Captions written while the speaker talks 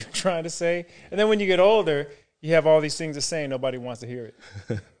trying to say? And then when you get older, you have all these things to say and nobody wants to hear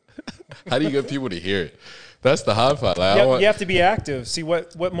it. How do you get people to hear it? That's the hard part. Like, you have to be active. See,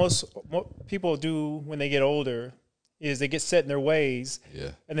 what most people do when they get older is they get set in their ways.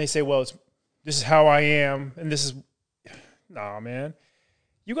 Yeah. And they say, well, this is how I am. And this is, nah, man.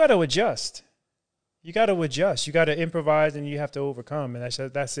 You got to adjust. You got to adjust. You got to improvise and you have to overcome.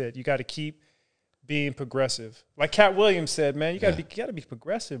 And that's it. You got to keep being progressive. Like Cat Williams said, man, you got to be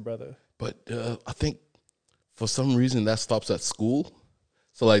progressive, brother. But I think for some reason that stops at school.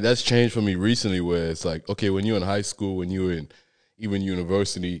 So, like, that's changed for me recently where it's like, okay, when you're in high school, when you're in even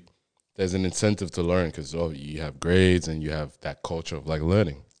university, there's an incentive to learn because you have grades and you have that culture of, like,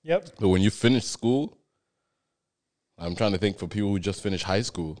 learning. Yep. But when you finish school, I'm trying to think for people who just finished high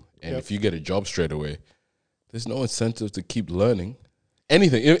school, and if you get a job straight away, there's no incentive to keep learning.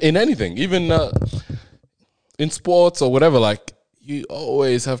 Anything, in anything, even in sports or whatever, like, you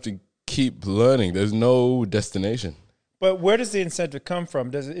always have to keep learning. There's no destination. But where does the incentive come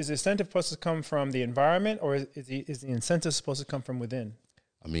from? Is the incentive supposed to come from the environment, or is the incentive supposed to come from within?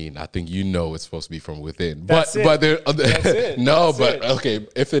 I mean, I think it's supposed to be from within. That's but there, That's it. No, That's but it. okay,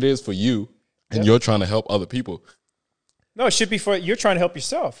 if it is for you and you're trying to help other people. No, it should be for you're trying to help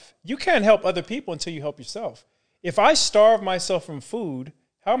yourself. You can't help other people until you help yourself. If I starve myself from food,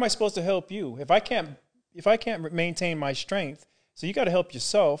 how am I supposed to help you? If I can't maintain my strength, so you got to help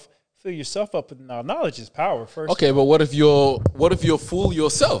yourself. Fill yourself up with knowledge is power first. Okay, but what if you're a fool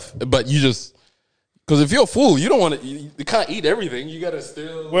yourself? But you just because if you're a fool, you don't want to. You can't eat everything. You got to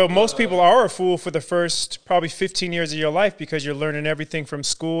still. Well, most people are a fool for the first probably 15 years of your life because you're learning everything from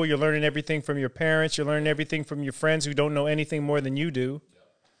school. You're learning everything from your parents. You're learning everything from your friends who don't know anything more than you do.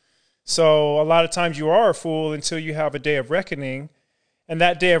 So a lot of times you are a fool until you have a day of reckoning. And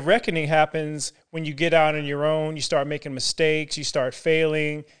that day of reckoning happens when you get out on your own. You start making mistakes. You start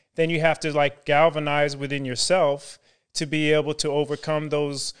failing. Then you have to like galvanize within yourself to be able to overcome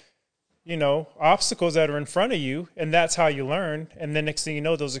those, obstacles that are in front of you. And that's how you learn. And then next thing you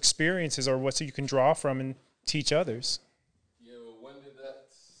know, those experiences are what you can draw from and teach others. Yeah, well, when did that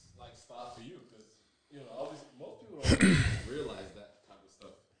like start for you? Because, obviously most people don't realize that type of stuff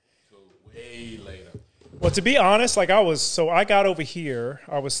until way later. Well, to be honest, I got over here.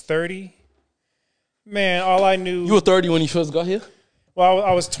 I was 30. Man, all I knew. You were 30 when you first got here? Well,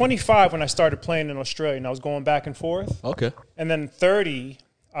 I was 25 when I started playing in Australia, and I was going back and forth. Okay. And then 30,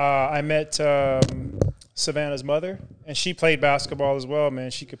 I met Savannah's mother, and she played basketball as well,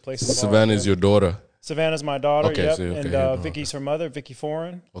 man. She could play some ball. Savannah's your daughter? Savannah's my daughter, okay, yep. So, okay, and Vicky's her mother, Vicky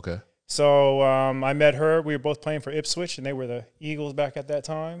Foreign. Okay. So I met her. We were both playing for Ipswich, and they were the Eagles back at that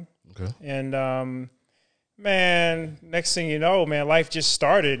time. Okay. And, man, next thing you know, man, life just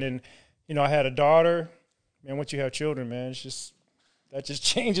started. And, I had a daughter. Man, once you have children, man, that just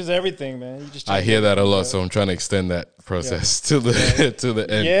changes everything, man. I hear that a lot, so I'm trying to extend that process to the to the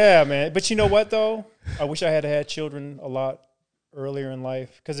end. Yeah, man. But you know what, though? I wish I had had children a lot earlier in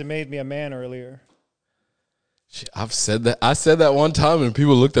life because it made me a man earlier. I've said that. I said that one time, and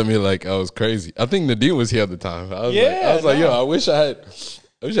people looked at me like I was crazy. I think Nadine was here at the time. I was like, yo, I wish I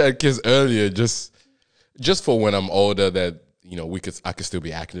had kids earlier, just for when I'm older, that I could still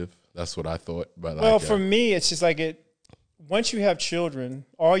be active. That's what I thought. But well, for me, it's just like it. Once you have children,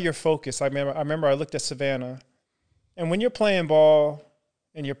 all your focus. I remember I looked at Savannah, and when you're playing ball,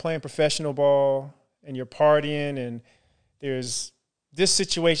 and you're playing professional ball, and you're partying, and there's this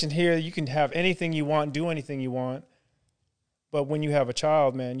situation here, you can have anything you want, do anything you want. But when you have a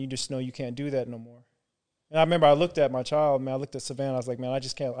child, man, you just know you can't do that no more. And I remember I looked at my child, man. I looked at Savannah. I was like, man,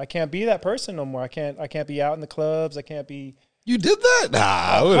 I can't be that person no more. I can't be out in the clubs. I can't be. You did that? Nah,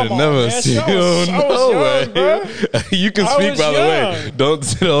 I would have never seen you. No way. You can speak, by the way. Don't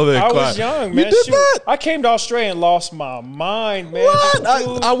sit all there quiet. I was young, man. You did that? I came to Australia and lost my mind, man.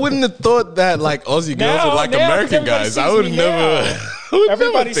 What? I wouldn't have thought that like Aussie girls were like American guys. I would never.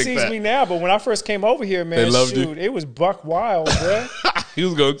 Everybody sees me now, but when I first came over here, man, it was buck wild, bro. He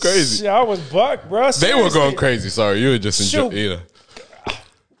was going crazy. I was buck, bro. Seriously. They were going crazy. Sorry, you were just enjoying.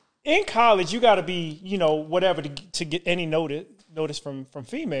 In college, you got to be, whatever to get any notice from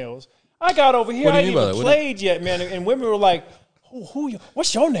females. I got over here, I ain't even played yet, man, and women were like, "Who?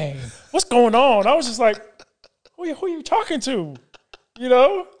 What's your name? What's going on?" I was just like, "Who are you talking to?"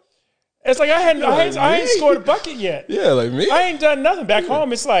 It's like I ain't scored a bucket yet. Yeah, like me. I ain't done nothing. Back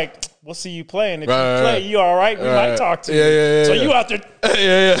home, it's like, we'll see you playing. If you play, you all right. We might talk to you. Yeah. So you out there.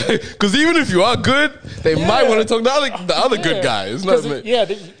 Yeah. Because even if you are good, they might want to talk to the other good guy. It's not me.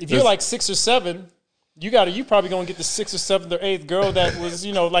 If you're like 6 or 7, you probably going to get the 6th or 7th or 8th girl that was,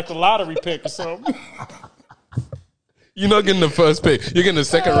 like the lottery pick or something. You're not getting the first pick. You're getting the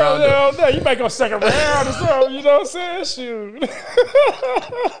second round. No, you might go second round or something. You know what I'm saying? Shoot.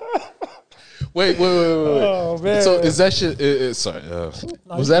 Wait. Oh, man. So is that shit? Sorry.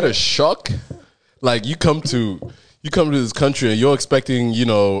 Was that a shock? Like you come to this country and you're expecting,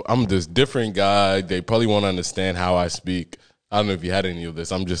 I'm this different guy. They probably won't understand how I speak. I don't know if you had any of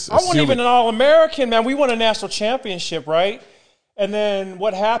this. I'm just assuming. I wasn't even an All-American, man. We won a national championship, right? And then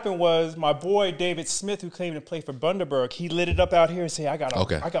what happened was my boy David Smith, who came to play for Bundaberg, he lit it up out here and said, I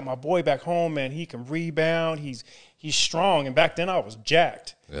got my boy back home, man. He can rebound. He's strong. And back then I was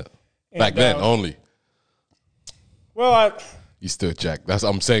jacked. Yeah. Back then only. Well, you still jacked.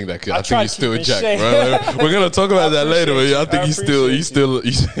 I'm saying that because I think he's still jacked. Right? We're gonna talk about that later, but I think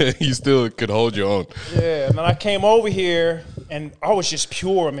you still could hold your own. Yeah, and then I came over here and I was just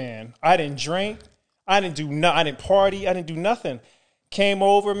pure, man. I didn't drink. I didn't party. I didn't do nothing. Came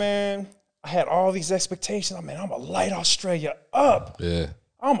over, man. I had all these expectations. I'm gonna light Australia up. Yeah.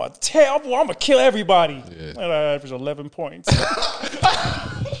 I'm gonna kill everybody. Yeah. And I averaged 11 points.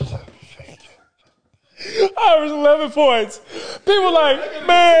 I averaged 11 points. People like,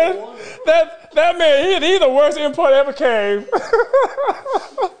 man, that man, he's the worst import ever came.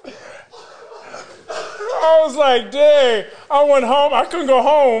 I was like, dang. I went home. I couldn't go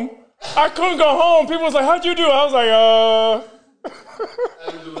home. People was like, how'd you do? I was like,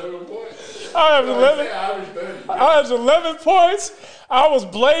 Average 11 points. I averaged 11 points. I was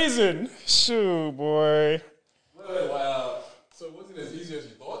blazing. Shoot, boy. Wow. So it wasn't as easy as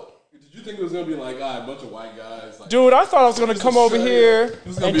you thought? Did you think it was going to be like a bunch of white guys? Like, dude, I thought I was going to come over here. It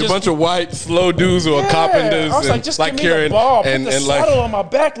was going to be a bunch of white, slow dudes who are carpenters. I was like, just give me the ball. Put the saddle on my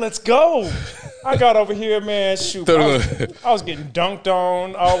back. Let's go. I got over here, man. Shoot. I was getting dunked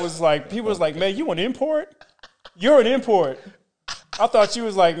on. I was like, people was like, man, you an import? You're an import. I thought you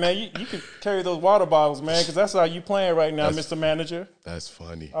was like, man, you could carry those water bottles, man, because that's how you playing right now, Mr. Manager. That's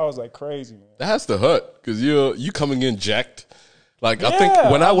funny. I was like crazy, man. That has to hurt because you coming in jacked. Like I think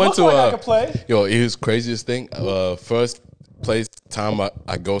when I went to I could play. It was craziest thing. First place time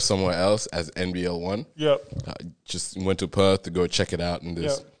I go somewhere else as NBL 1. Yep. I just went to Perth to go check it out, and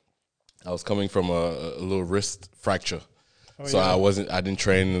I was coming from a little wrist fracture, so I didn't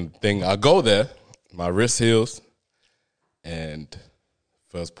train the thing. I go there, my wrist heals, and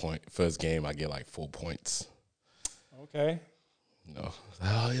first game I get like 4 points. Okay.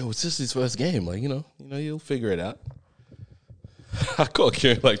 It's just his first game. Like you'll figure it out. I called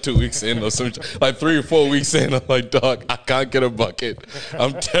Kieran like 2 weeks in or something, like 3 or 4 weeks in. I'm like, dog, I can't get a bucket.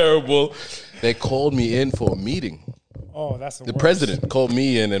 I'm terrible. They called me in for a meeting. Oh, that's the president called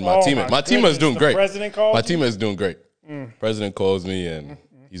me in and my teammate. My teammate is doing great. President called my teammate is doing great. President calls me and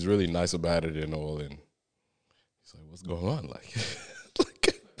he's really nice about it and all. And he's like, "What's going on?" Like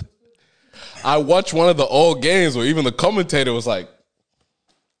I watched one of the old games where even the commentator was like,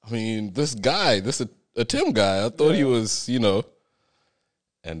 "I mean, this guy, a Tim guy. I thought he was,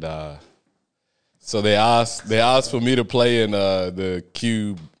 And so they asked for me to play in the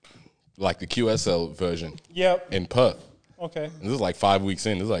QSL version. Yep. In Perth. Okay. And this is like 5 weeks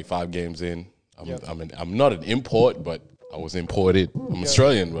in. This is like 5 games in. I'm not an import, but I was imported. I'm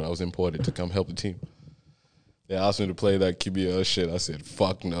Australian, but I was imported to come help the team. They asked me to play that QBL shit. I said,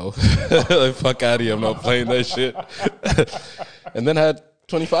 fuck no. Like, fuck out of here. I'm not playing that shit. And then I had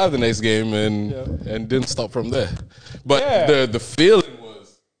 25 the next game and didn't stop from there. But the feeling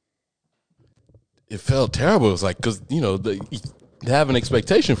was, it felt terrible. It was like, because, they have an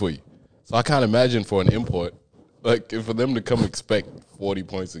expectation for you. So I can't imagine for an import, like for them to come expect 40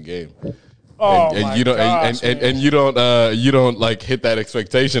 points a game. Oh, and my you don't, gosh, and you don't like hit that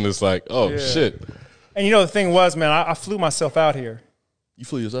expectation. It's like, shit. And the thing was, man, I flew myself out here. You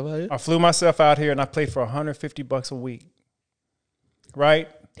flew yourself out here? I flew myself out here and I played for $150 a week. Right?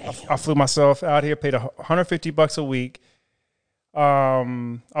 I flew myself out here, paid $150 a week.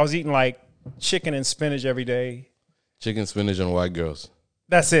 I was eating like chicken and spinach every day. Chicken, spinach, and white girls.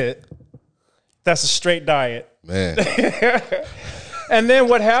 That's it. That's a straight diet. Man. And then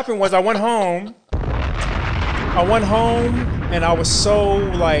what happened was I went home and I was so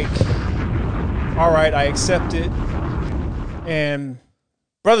like, all right, I accept it. And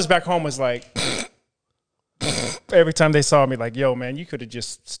brothers back home was like, every time they saw me, like, yo, man, you could have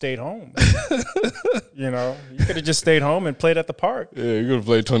just stayed home. You could have just stayed home and played at the park. Yeah, you could have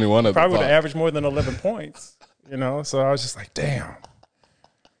played 21 at the park. Probably would have averaged more than 11 points, So I was just like, damn.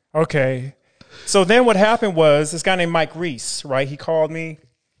 Okay. So then what happened was this guy named Mike Reese, right? He called me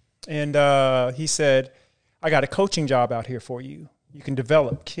and he said, I got a coaching job out here for you. You can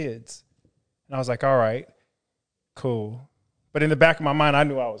develop kids. And I was like, all right, cool. But in the back of my mind, I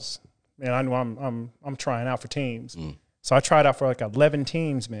knew I'm trying out for teams. So I tried out for like 11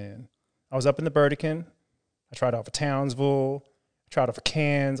 teams, man. I was up in the Burdekin. I tried out for Townsville. I tried out for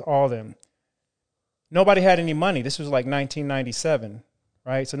Cairns, all of them. Nobody had any money. This was like 1997,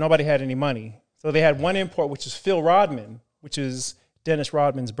 right? So nobody had any money. So they had one import, which is Phil Rodman, which is Dennis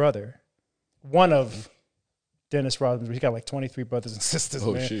Rodman's brother. One of Dennis Rodman's. He got like 23 brothers and sisters,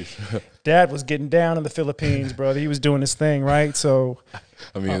 man. Sheesh. Dad was getting down in the Philippines, brother. He was doing his thing, right? So,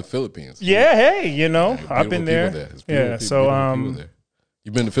 I mean, the Philippines. Yeah, hey, you know, I've been there. Yeah, so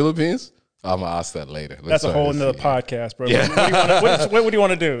you've been to the Philippines? I'm gonna ask that later. That's a whole nother podcast, bro. Yeah. What do you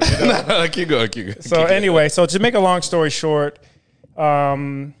want to do? You know? No, keep going. So anyway, so to make a long story short,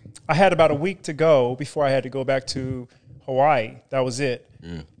 I had about a week to go before I had to go back to Hawaii. That was it.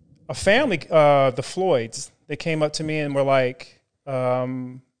 Yeah. A family, the Floyds, they came up to me and were like,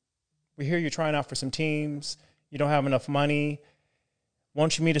 we hear you're trying out for some teams. You don't have enough money. Why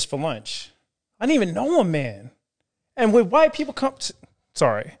don't you meet us for lunch? I didn't even know them, man. And when white people come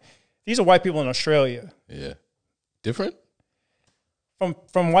to, these are white people in Australia. Yeah. Different?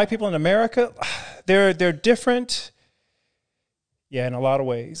 From white people in America, they're different. Yeah, in a lot of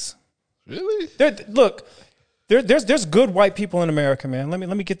ways. Really? There's good white people in America, man. Let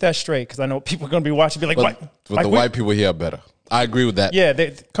me get that straight, because I know people are going to be watching, be like, but the white people here are better. I agree with that. Yeah,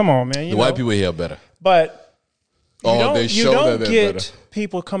 come on, man. The white people here are better. But you don't get better.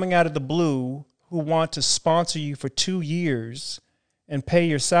 People coming out of the blue who want to sponsor you for 2 years and pay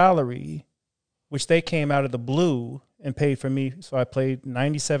your salary, which they came out of the blue and paid for me. So I played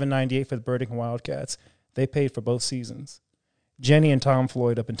 97, 98 for the Burdekin Wildcats. They paid for both seasons. Jenny and Tom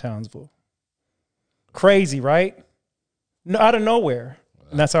Floyd up in Townsville. Crazy, right? No, out of nowhere.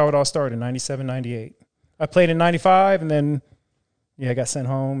 And that's how it all started, 97, 98. I played in 95, and then, I got sent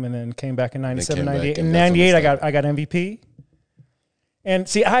home, and then came back in 97, 98. In 98, I got MVP. And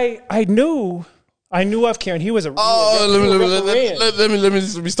see, I knew of Kieran. He was a let me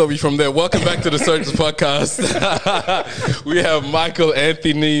stop you from there. Welcome back to the Surgeons Podcast. We have Michael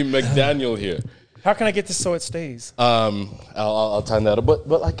Anthony McDaniel here. How can I get this so it stays? I'll time that up. But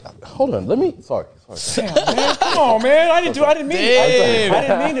like, hold on. Let me. Sorry. Damn, man. Come on, man. I didn't mean it. I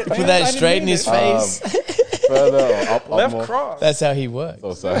didn't mean it. Put that straight in his face. Further left cross. That's how he works.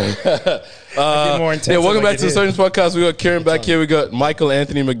 So sorry. Welcome back to the Surgeons Podcast. We got Kieran back here. We got Michael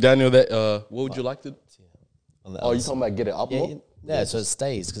Anthony McDaniel. What would you like to? You talking about get it up more? Yeah, so it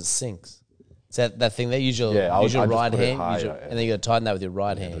stays because it sinks. It's that thing there. Use your right hand, and then you got to tighten that with your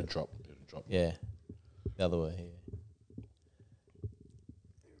right hand. It'll drop. Yeah, the other way.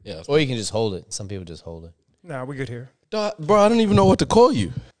 Yeah. Or you can just hold it. Some people just hold it. Nah, we're good here. Bro, I don't even know what to call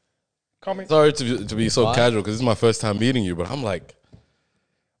you. Call me. Sorry to be so casual, because this is my first time meeting you, but I'm like,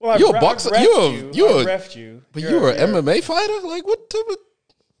 well, you're a boxer. You're refed you. But you're an MMA fighter? Like, what type of?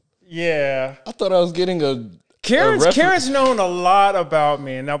 Yeah. I thought I was getting a. Karen's known a lot about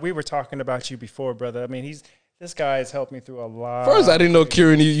me. And now, we were talking about you before, brother. I mean, this guy has helped me through a lot. First, I didn't know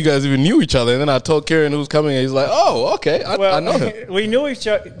Kieran, you guys even knew each other. And then I told Kieran who's coming, and he's like, oh, okay. I know him. We knew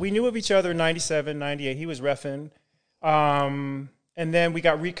of each other in 97, 98. He was reffing. And then we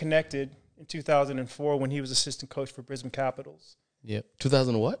got reconnected in 2004 when he was assistant coach for Brisbane Capitals. Yep.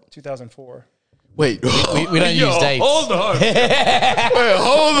 2000 what? 2004. Wait. We don't use dates. Hold on. Wait,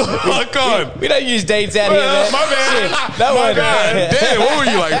 hold on. We don't use dates out here, man. My bad. My bad. Damn, what were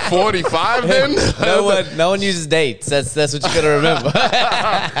you, like 45 then? No one uses dates. That's what you got to remember.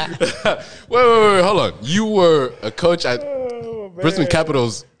 Wait. Hold on. You were a coach at Brisbane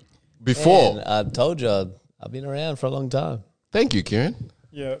Capitals before. Man, I told you, I've been around for a long time. Thank you, Kieran.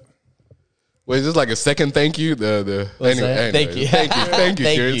 Yeah. Wait, is this like a second thank you? Anyway, thank you,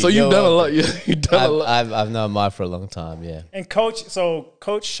 Kieran. So you've done a lot. You've done a lot. I've known Mike for a long time. Yeah. And Coach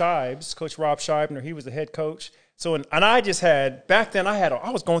Rob Scheibner, he was the head coach. So and I just had back then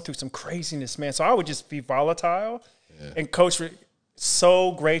I was going through some craziness, man. So I would just be volatile, and Coach.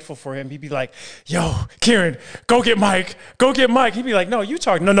 So grateful for him. He'd be like, yo, Kieran, go get Mike. He'd be like, no, you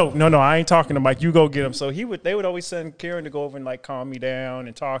talk. No, I ain't talking to Mike. You go get him. So they would always send Kieran to go over and like calm me down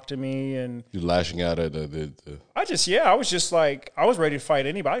and talk to me. And you lashing out at I was just like, I was ready to fight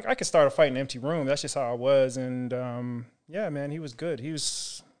anybody. I could start a fight in an empty room. That's just how I was. And man, he was good.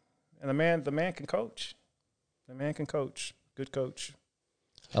 And the man can coach. Good coach.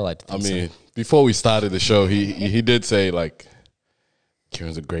 I like to think so. Before we started the show, he did say like,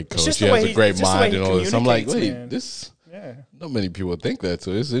 Kieran's a great coach. He has a great mind and all this. I'm like, wait, not many people think that.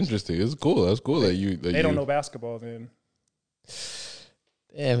 So it's interesting. It's cool. That's cool that you. They don't know basketball then.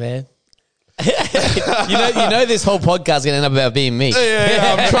 Yeah, man. You know, this whole podcast gonna end up about being me.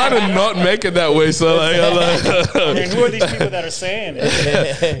 Yeah, I'm trying to not make it that way. So I mean, who are these people that are saying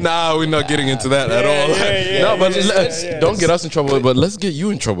it? nah, we're not getting into that at all. No, but don't get us in trouble. But let's get you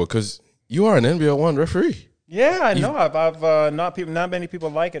in trouble because you are an NBL 1 referee. Yeah, I know. I've not many people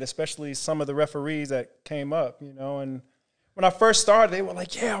like it, especially some of the referees that came up. And when I first started, they were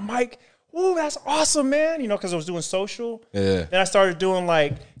like, "Yeah, Mike, woo, that's awesome, man." Because I was doing social. Yeah. Then I started doing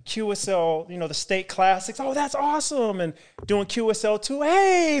like QSL, the state classics. Oh, that's awesome, and doing QSL 2.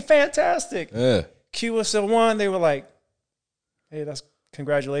 Hey, fantastic. Yeah. QSL 1, they were like, "Hey, that's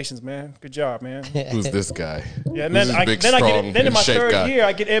congratulations, man. Good job, man." Who's this guy? Yeah, and then in my third year,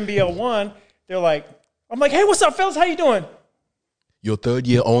 I get NBL 1. They're like. I'm like, "Hey, what's up, fellas? How you doing?" Your third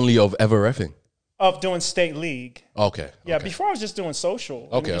year only of ever reffing? Of doing state league. Okay. Yeah, before I was just doing social.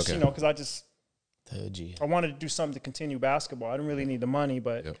 Okay, because I just... Third year. I wanted to do something to continue basketball. I didn't really need the money,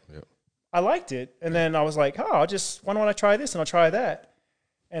 but I liked it. And then I was like, why don't I try this and I'll try that?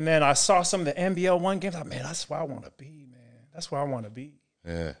 And then I saw some of the NBL 1 games. I thought, man, that's where I want to be, man. That's where I want to be.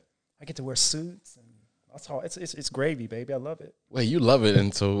 Yeah. I get to wear suits and... That's all. It's gravy, baby. I love it. Wait, you love it,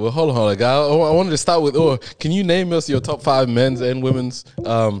 and so hold on, like I wanted to start with. Can you name us your top 5 men's and women's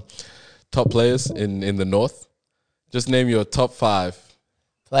top players in the North? Just name your top 5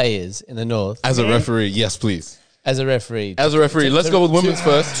 players in the North as a referee. Yes, please. As a referee. Let's go with women's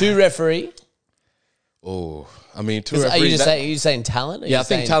first. 2 referee. Oh, I mean 2 referees. Are you saying talent? Yeah, I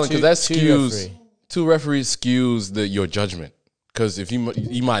think talent because that skews. 2 referees skews your judgment. Because if you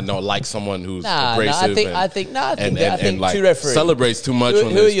might not like someone who's abrasive I think 2 referees celebrates too much. Who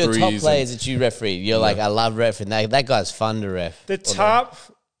are your top players that you referee? You're like, I love refereeing. That guy's fun to ref. The top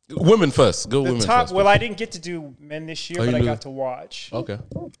women first. Go women first. Well, I didn't get to do men this year, but I got to watch. Okay.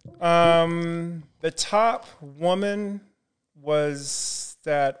 The top woman was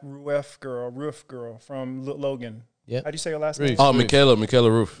that Roof girl from Logan. Yeah. How do you say her last name? Oh, Michaela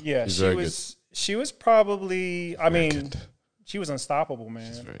Roof. Yeah, she was probably. I mean. She was unstoppable, man.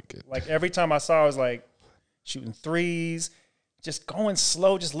 She's very good. Like every time I saw her, I was like shooting threes, just going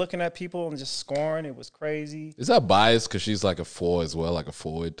slow, just looking at people and just scoring. It was crazy. Is that biased because she's like a 4 as well, like a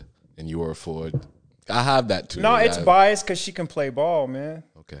forward, and you were a forward? I have that too. No, it's biased because she can play ball, man.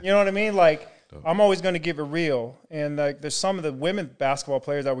 Okay. You know what I mean? Like I'm always going to give it real. And like there's some of the women basketball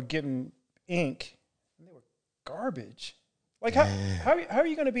players that were getting ink, and they were garbage. Like how are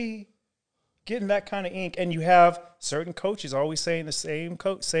you going to be getting that kind of ink, and you have certain coaches always saying the same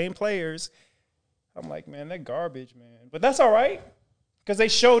players. I'm like, man, they're garbage, man. But that's all right because they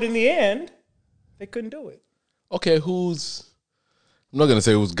showed in the end they couldn't do it. Okay, I'm not gonna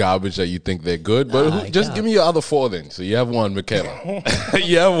say who's garbage that you think they're good, but just give me your other 4 then. So you have 1, Michaela.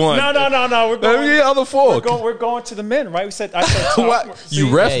 You have 1. No. We're going. Give me your other 4. We're going to the men, right? I said top. You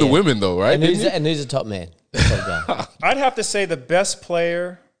ref the women though, right? And who's the top man? I'd have to say the best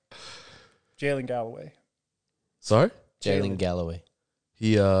player. Jalen Galloway. Sorry? Jalen Galloway.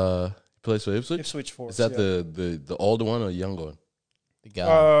 He plays for Ipswich? Ipswich Force. Is that the older one or the younger one? The guy.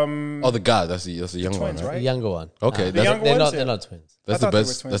 The guy. That's the younger twins, one, right? The younger one. Okay. They're not twins. That's the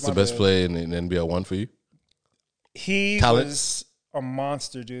best. That's the best player in NBL 1 for you? He was a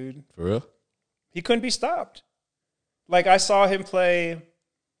monster, dude. For real? He couldn't be stopped. Like, I saw him play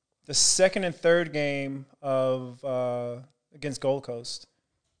the second and third game of against Gold Coast.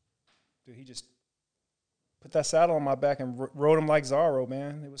 Dude, he just put that saddle on my back and rode him like Zorro,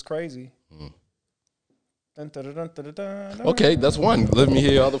 man. It was crazy. Okay, that's 1. Let me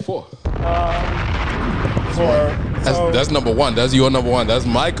hear your other 4. That's number 1. That's your number 1. That's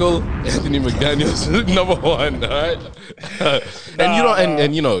Michael Anthony McDaniel's number 1. All right,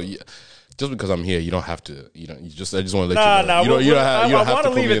 and you know. Just because I'm here, you don't have to. I just want to let you know. You don't have I want to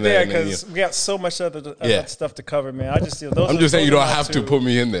to leave it there because we got so much other stuff to cover, man. I'm just saying you don't have to put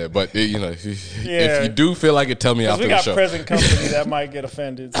me in there, but if you do feel like it, tell me after the show. We got present company that might get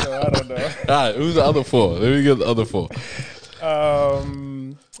offended, so I don't know. All right, who's the other 4? Let me get the other 4.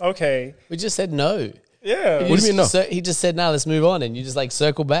 Okay. We just said no. Yeah. What do you mean no? He just said, let's move on, and you just like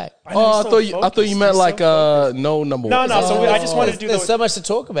circle back. I thought you meant like no number 1. No. So I just wanted to do. There's so much to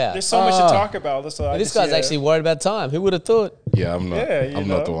talk about. There's so much to talk about. This guy's actually worried about time. Who would have thought? Yeah, I'm not. I'm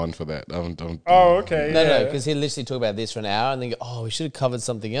not the one for that. Okay. No, because he literally talk about this for an hour and then go, we should have covered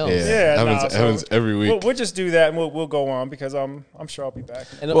something else. Yeah, happens every week. We'll just do that and we'll go on because I'm sure I'll be back.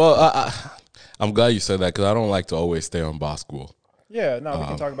 I'm glad you said that because I don't like to always stay on basketball. Yeah, no, we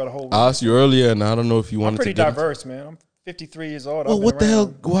can talk about a whole week. I asked you earlier, and I don't know if you wanted to. I'm pretty diverse, man. I'm 53 years old. Well, what the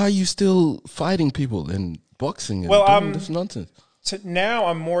hell? Why are you still fighting people in boxing and doing this nonsense? Now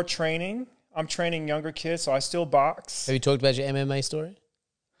I'm more training. I'm training younger kids, so I still box. Have you talked about your MMA story?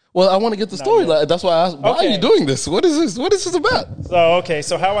 Well, I want to get the story. Like, that's why I asked, why are you doing this? What is this? What is this about?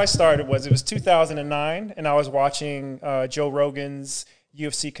 So how I started was, it was 2009, and I was watching Joe Rogan's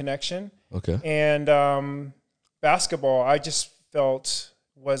UFC Connection. Okay. And basketball, I just felt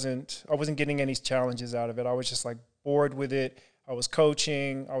I wasn't getting any challenges out of it. I was just like bored with it. I was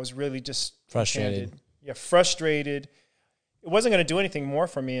coaching. I was really just frustrated. Yeah, frustrated. It wasn't going to do anything more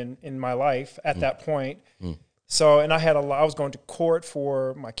for me in my life at that point. So, and I was going to court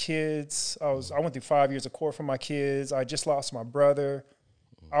for my kids. I went through 5 years of court for my kids. I just lost my brother.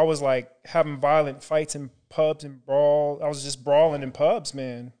 I was like having violent fights in pubs and I was just brawling in pubs,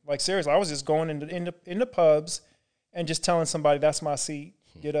 man. Like seriously, I was just going into pubs and just telling somebody, that's my seat,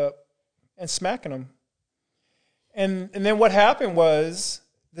 get up, and smacking them. And then what happened was,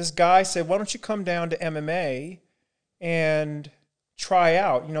 this guy said, why don't you come down to MMA and try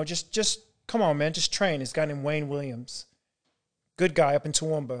out? You know, just come on, man, just train. This guy named Wayne Williams. Good guy up in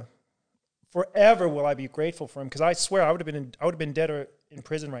Toowoomba. Forever will I be grateful for him, because I swear I would have been dead or in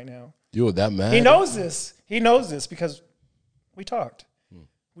prison right now. You were that mad? He knows this. He knows this because we talked.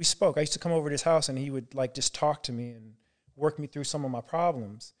 We spoke. I used to come over to his house and he would like just talk to me and work me through some of my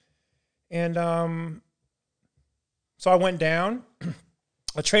problems. And so I went down.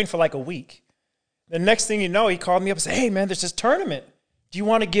 I trained for like a week. The next thing you know, he called me up and said, hey, man, there's this tournament. Do you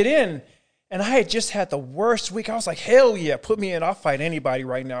want to get in? And I had just had the worst week. I was like, hell yeah, put me in. I'll fight anybody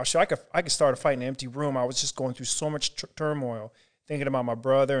right now. So I could start a fight in an empty room. I was just going through so much turmoil, thinking about my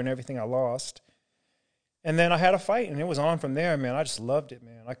brother and everything I lost. And then I had a fight, and it was on from there, man. I just loved it,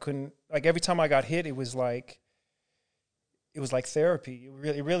 man. I couldn't, like, every time I got hit, it was like therapy.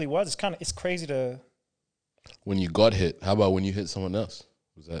 It really was. It's crazy to. When you got hit, how about when you hit someone else?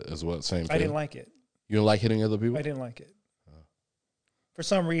 Was that as well same thing? I didn't like it. You didn't like hitting other people? I didn't like it. For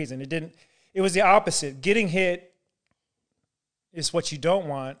some reason, it was the opposite. Getting hit is what you don't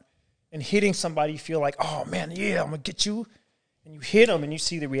want, and hitting somebody, you feel like, oh man, yeah, I'm gonna get you. And you hit them, and you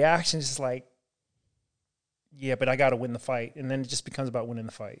see the reactions. It's like, yeah, but I got to win the fight. And then it just becomes about winning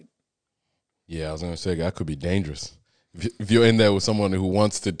the fight. Yeah, I was going to say, that could be dangerous. If you're in there with someone who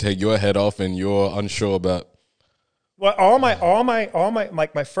wants to take your head off and you're unsure about. Well, all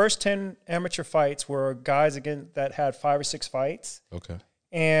my first 10 amateur fights were guys again that had 5 or 6 fights. Okay.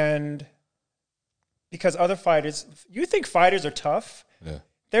 And because other fighters, you think fighters are tough. Yeah.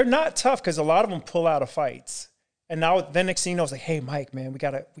 They're not tough because a lot of them pull out of fights. And now, then next thing you know, it's like, hey, Mike, man, we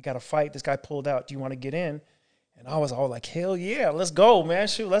gotta fight. This guy pulled out. Do you want to get in? And I was all like, hell yeah, let's go, man.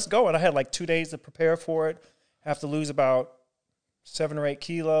 Shoot, let's go. And I had like 2 days to prepare for it. I have to lose about 7 or 8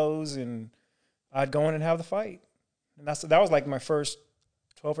 kilos, and I'd go in and have the fight. And that was like my first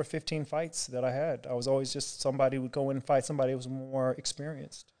 12 or 15 fights that I had. I was always just somebody who would go in and fight somebody who was more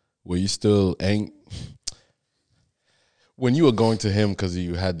experienced. Were you still when you were going to him because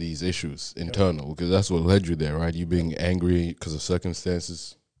you had these issues internal, because that's what led you there, right? You being angry because of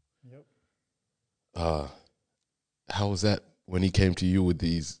circumstances. Yep. How was that when he came to you with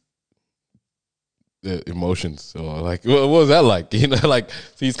these emotions? Or like, what was that like? You know, like,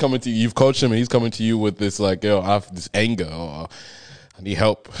 so he's coming to you, you've coached him, and he's coming to you with this, like, yo, I have this anger, or I need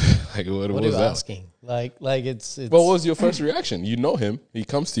help. Like, what was that? Asking? Like it's. Well, what was your first reaction? You know him. He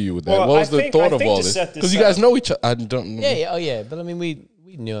comes to you with that. Well, what was the thought of all this? Because you guys know each other. I don't know. Yeah. Oh, yeah. But I mean, we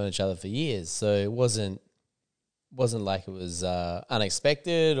knew each other for years, so it wasn't like it was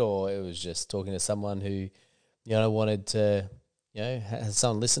unexpected, or it was just talking to someone who, wanted to, have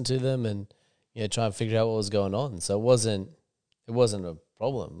someone listen to them and, try and figure out what was going on. So it wasn't a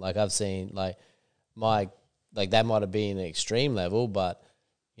problem. Like, I've seen, like, Mike, like, that might have been an extreme level, but,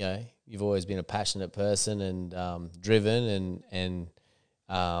 you've always been a passionate person and driven, and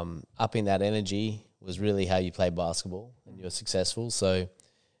upping that energy was really how you play basketball, and you were successful. So,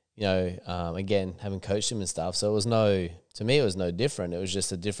 again, having coached him and stuff, so to me, it was no different. It was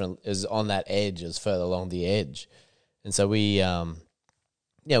just it was on that edge, it was further along the edge. And so we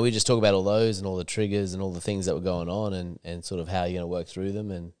just talk about all those and all the triggers and all the things that were going on, and sort of how you're going to work through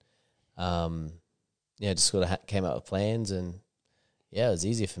them. And, just sort of came up with plans. And, it was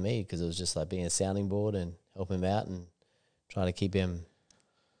easier for me because it was just like being a sounding board and helping him out and trying to keep you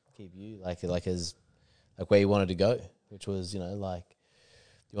where you wanted to go, which was, like,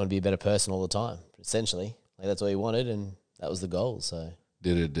 you want to be a better person all the time, essentially. Like, that's all you wanted, and that was the goal. So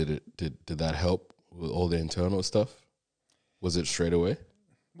did that help with all the internal stuff? Was it straight away?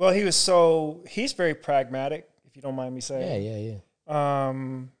 Well, he's very pragmatic, if you don't mind me saying. Yeah.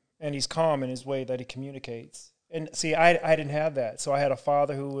 And he's calm in his way that he communicates. And see, I didn't have that. So I had a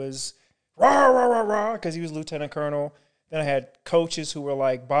father who was rah, rah, rah, rah, because he was lieutenant colonel. Then I had coaches who were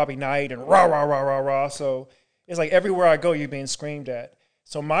like Bobby Knight and rah, rah, rah, rah, rah. So it's like everywhere I go, you're being screamed at.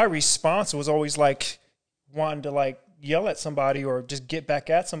 So my response was always like wanting to like yell at somebody or just get back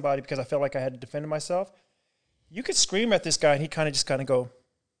at somebody because I felt like I had to defend myself. You could scream at this guy and he kind of go.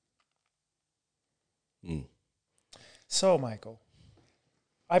 So Michael,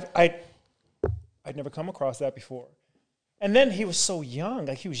 I'd never come across that before. And then he was so young,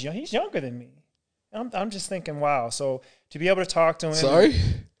 like he was young. He's younger than me. And I'm just thinking, wow. So to be able to talk to him. Sorry?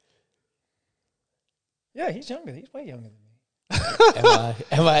 Yeah, he's younger. He's way younger than me.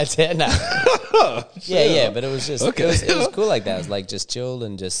 Am I a 10 now? Yeah, but it was just Okay. it was cool like that. It was like just chilled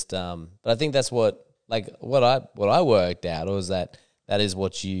and just but I think that's what I worked out was that is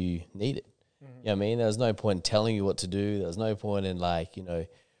what you needed. You know what I mean? There was no point in telling you what to do. There was no point in like,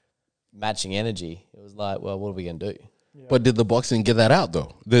 matching energy. It was like, well, what are we gonna do? Yeah. But did the boxing get that out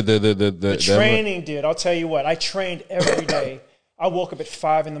though? The training did. I'll tell you what. I trained every day. I woke up at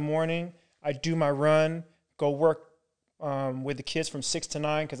 5 a.m. I do my run, go work with the kids from 6 to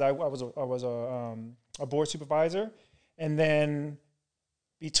 9 because I was a board supervisor, and then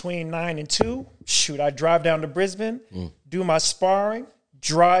between 9 and 2, I drive down to Brisbane, do my sparring,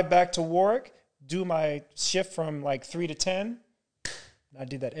 drive back to Warwick, do my shift from like 3 to 10. I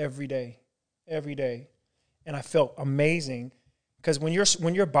did that every day, and I felt amazing because when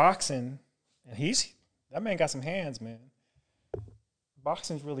you're boxing, and that man got some hands, man.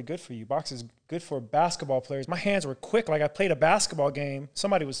 Boxing's really good for you. Boxing's good for basketball players. My hands were quick. Like I played a basketball game.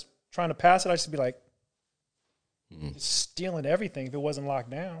 Somebody was trying to pass it. I used to be like, just stealing everything if it wasn't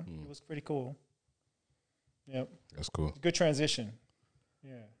locked down. It was pretty cool. Yep. That's cool. Good transition.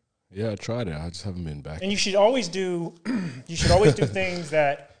 Yeah. Yeah, I tried it. I just haven't been back. And you should always do things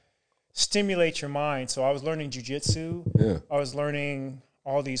that stimulate your mind. So I was learning jiu-jitsu. Yeah. I was learning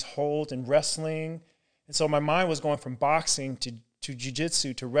all these holds and wrestling. And so my mind was going from boxing to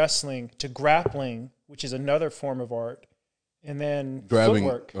jiu-jitsu, to wrestling, to grappling, which is another form of art, and then grabbing,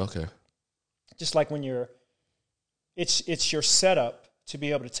 footwork. Okay. Just like when it's your setup to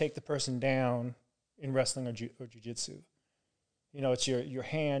be able to take the person down in wrestling or jiu-jitsu. It's your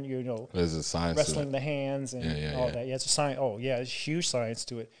hand, There's a science wrestling to the hands and all that. Yeah, it's a science. Oh, yeah, it's huge science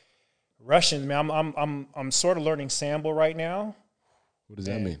to it. Russian, man, I'm sort of learning sambo right now. What does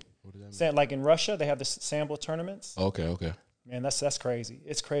that mean? Like in Russia, they have the sambo tournaments. Okay. Man, that's crazy.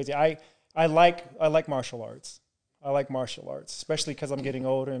 It's crazy. I like martial arts. I like martial arts, especially because I'm getting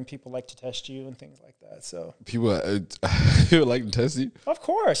older and people like to test you and things like that. So people like to test you. Of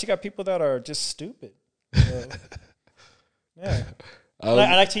course, you got people that are just stupid. So, yeah, and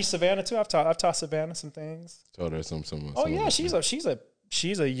I teach Savannah too. I've taught Savannah some things. Taught her some. Oh yeah, she's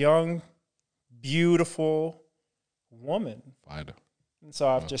a young, beautiful woman. Fighter. And so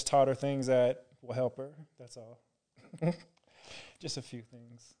I've just taught her things that will help her. That's all. Just a few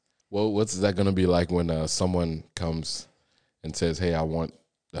things. Well, what's that going to be like when someone comes and says, "Hey, I want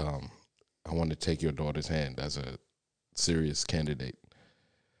to take your daughter's hand as a serious candidate"?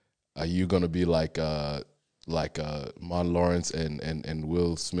 Are you going to be like Martin Lawrence and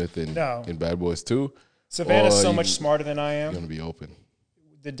Will Smith in Bad Boys 2? Savannah's so much smarter than I am. You're going to be open.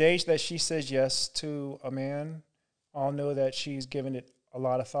 The day that she says yes to a man, I'll know that she's given it a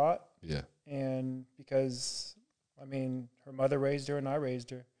lot of thought. Yeah. And because, her mother raised her and I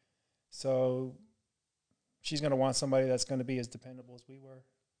raised her. So she's going to want somebody that's going to be as dependable as we were.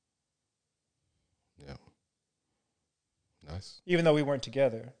 Yeah. Nice. Even though we weren't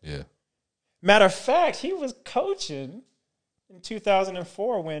together. Yeah. Matter of fact, he was coaching in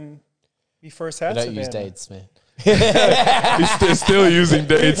 2004 when we first had Savannah. Don't use dates, man. He's still using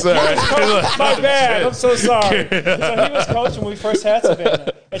dates. All right. My bad. I'm so sorry. So he was coaching when we first had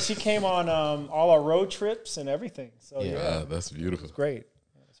Savannah. And she came on all our road trips and everything. So yeah. That's beautiful. It was great.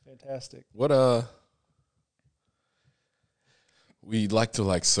 It was fantastic. What we like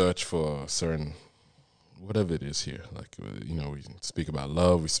to search for certain whatever it is here. We speak about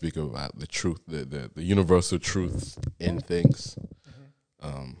love, we speak about the truth, the universal truth in things.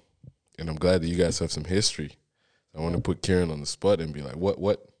 Mm-hmm. And I'm glad that you guys have some history. I want to put Kieran on the spot and be like, what?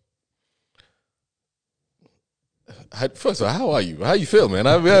 First of all, how are you? How you feel, man?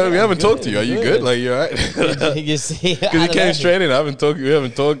 We haven't talked to you. Are you good? Like, you all right? You see, because you came straight in. We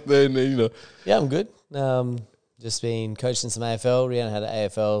haven't talked. Then Yeah, I'm good. Just been coaching some AFL. Rihanna had an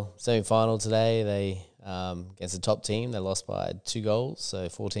AFL semi-final today. They against the top team. They lost by 2 goals, so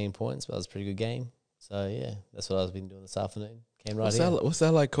 14 points. But it was a pretty good game. So yeah, that's what I've been doing this afternoon. Came right here. What's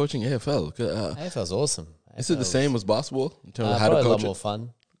that like coaching AFL? AFL's awesome. Is it the same as basketball in terms of how to probably coach a lot more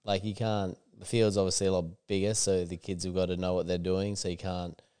fun. Like the field's obviously a lot bigger, so the kids have got to know what they're doing. So you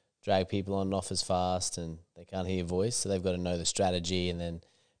can't drag people on and off as fast, and they can't hear your voice. So they've got to know the strategy and then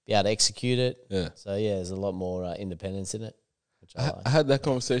be able to execute it. Yeah. So yeah, there's a lot more independence in it. which I like. I had that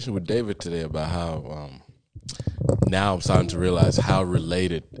conversation with David today about how now I'm starting to realize how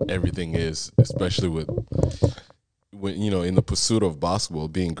related everything is, especially with when in the pursuit of basketball,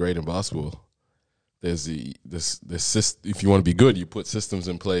 being great in basketball. There's if you want to be good, you put systems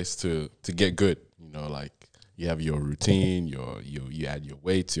in place to get good. Like you have your routine, you add your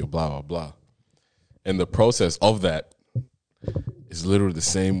weights, your blah blah blah, and the process of that is literally the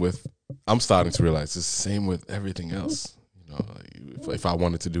same with. I'm starting to realize it's the same with everything else. Like if I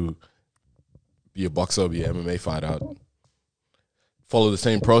wanted to be a boxer, be an MMA fighter, I'd follow the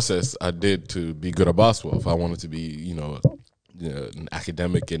same process I did to be good at basketball. If I wanted to be, an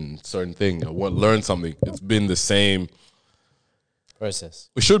academic in certain thing, I want to learn something. It's been the same process.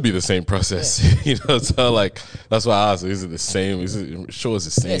 It should be the same process, So like that's why I asked: is it the same? Is it sure it's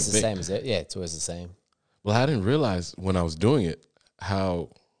the same? Yeah, it's the thing? same as it. Yeah, it's always the same. Well, I didn't realize when I was doing it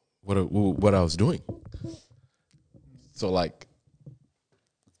what I was doing. So like,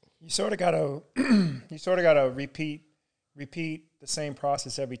 you sort of gotta repeat the same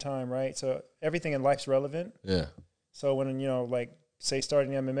process every time, right? So everything in life's relevant. yeah, So when like say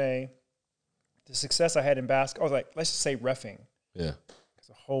starting MMA, the success I had in basketball, like let's just say reffing, yeah, because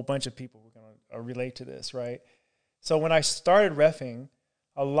a whole bunch of people were gonna relate to this, right? So when I started reffing,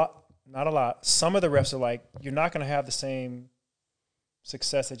 not a lot. Some of the refs are like, you're not gonna have the same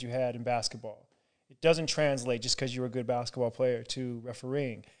success that you had in basketball. It doesn't translate just because you're a good basketball player to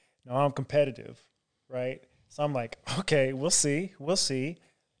refereeing. Now I'm competitive, right? So I'm like, okay, we'll see.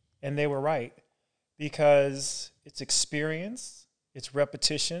 And they were right, because it's experience, it's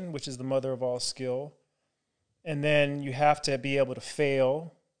repetition, which is the mother of all skill. And then you have to be able to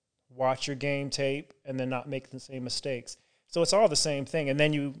fail, watch your game tape, and then not make the same mistakes. So it's all the same thing. And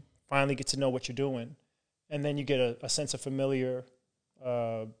then you finally get to know what you're doing. And then you get a sense of familiarity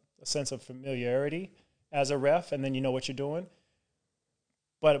as a ref, and then you know what you're doing.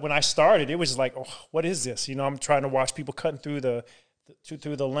 But when I started, it was just like, oh, what is this? I'm trying to watch people cutting through the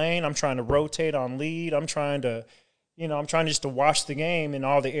lane. I'm trying to rotate on lead. I'm trying to just to watch the game in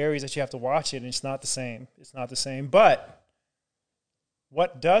all the areas that you have to watch it, and it's not the same. It's not the same. But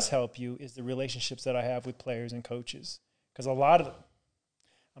what does help you is the relationships that I have with players and coaches. Because I'm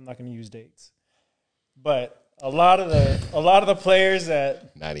not going to use dates, but a lot of the players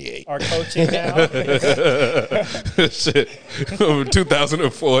that 98 are coaching now. Shit, from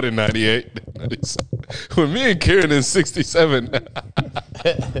 2004 to 98. When me and Kieran in 67. Not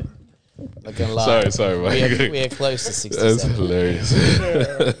gonna lie. Sorry, Mike. We are close to 67. That's hilarious.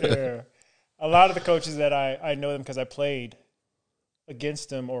 Yeah. A lot of the coaches that I know them because I played against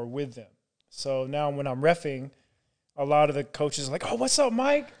them or with them. So now when I'm reffing, a lot of the coaches are like, "Oh, what's up,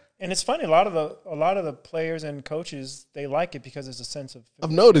 Mike?" And it's funny. A lot of the players and coaches, they like it because there's a sense of. I've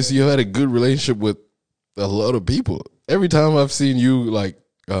noticed you had a good relationship with a lot of people. Every time I've seen you, like,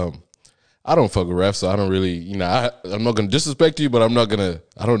 I don't fuck with refs, so I don't really, I'm not gonna disrespect you, but I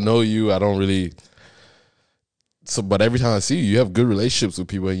don't know you. I don't really. So, but every time I see you, you have good relationships with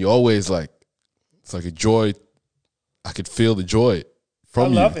people, and you always like, it's like a joy. I could feel the joy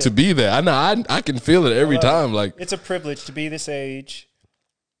from you to be there. I know I can feel it every time. Like, it's a privilege to be this age,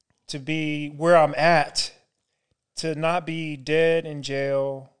 to be where I'm at, to not be dead in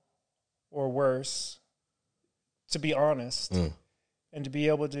jail or worse, to be honest, and to be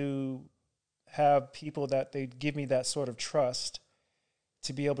able to have people that they give me that sort of trust,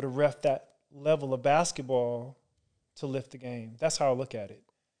 to be able to ref that level of basketball to lift the game. That's how I look at it.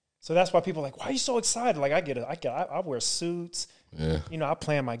 So that's why people are like, why are you so excited? Like I wear suits. yeah. I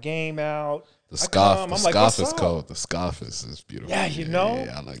plan my game out. The scarf is cold. The scarf is beautiful. Yeah,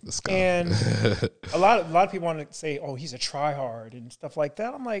 Yeah, I like the scarf. And a lot of people want to say, oh, he's a tryhard and stuff like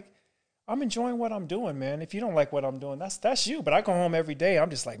that. I'm like, I'm enjoying what I'm doing, man. If you don't like what I'm doing, that's you. But I go home every day. I'm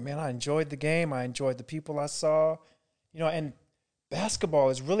just like, man, I enjoyed the game. I enjoyed the people I saw. And basketball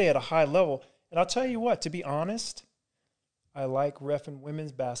is really at a high level. And I'll tell you what, to be honest, I like reffing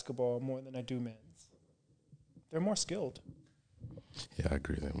women's basketball more than I do men's. They're more skilled. Yeah, I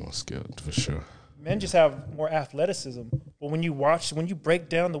agree. They're more skilled for sure. Men just have more athleticism. But when you break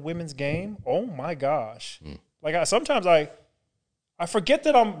down the women's game, oh my gosh. Like sometimes I forget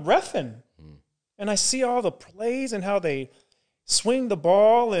that I'm reffing. And I see all the plays and how they swing the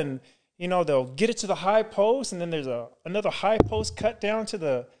ball, and they'll get it to the high post, and then there's another high post cut down to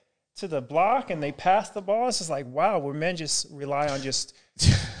the block, and they pass the ball. It's just like, wow, where men just rely on just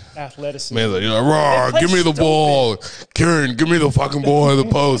athleticism. Man, like, raw, give me the ball. Kieran, give me the fucking ball in the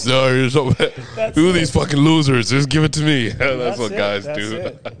post. Who are these fucking losers? Just give it to me. That's what guys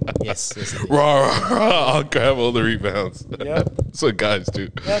do. Yes. Raw, I'll grab all the rebounds. Yep. That's what guys do.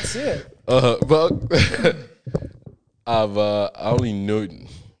 That's it. But I only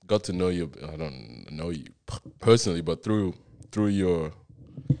got to know you. I don't know you personally, but through your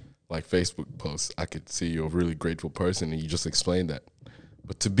like Facebook posts, I could see you're a really grateful person, and you just explained that.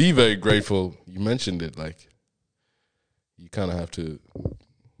 But to be very grateful, you mentioned it like you kind of have to.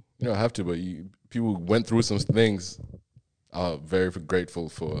 You don't have to, but people went through some things. Are very grateful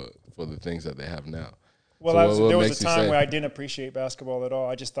for the things that they have now. Well, So there was makes a you time say? where I didn't appreciate basketball at all.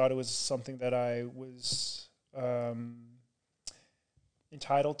 I just thought it was something that I was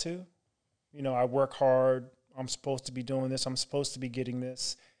entitled to. You know, I work hard. I'm supposed to be doing this. I'm supposed to be getting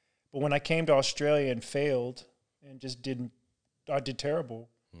this. But when I came to Australia and failed and just I did terrible.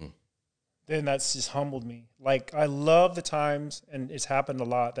 Then that's just humbled me. Like, I love the times, and it's happened a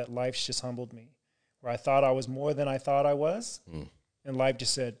lot, that life's just humbled me, where I thought I was more than I thought I was, and life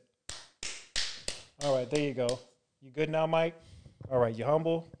just said, all right, there you go. You good now, Mike? All right, you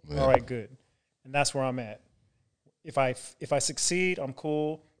humble? Yeah. All right, good. And that's where I'm at. If I succeed, I'm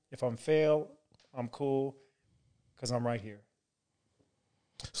cool. If I'm fail, I'm cool, because I'm right here.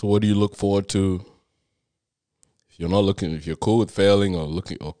 So what do you look forward to? If you're cool with failing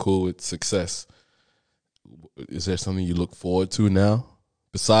or cool with success, is there something you look forward to now?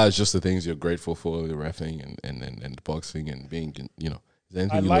 Besides just the things you're grateful for, the reffing and boxing and being, is there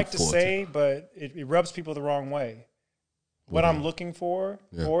anything I'd you like look to forward say, but it rubs people the wrong way. What I'm looking forward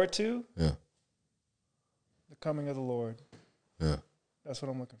to, Yeah. the coming of the Lord. Yeah. That's what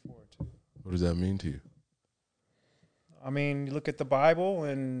I'm looking forward to. What does that mean to you? I mean, you look at the Bible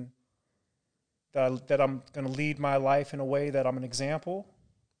and that I'm going to lead my life in a way that I'm an example.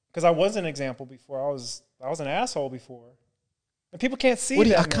 Because I was an example before. I was an asshole before. And people can't see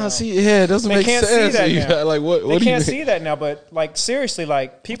that I now. can't see it. Yeah, it doesn't make sense. They can't see that now. Like, what they do you can't mean? see that now. But, like, seriously,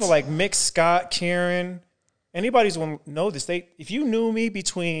 like, people like Mick Scott, Karen, anybody's going to know this. If you knew me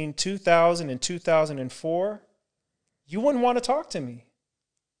between 2000 and 2004, you wouldn't want to talk to me.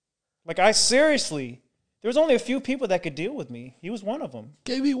 Like, there was only a few people that could deal with me. He was one of them.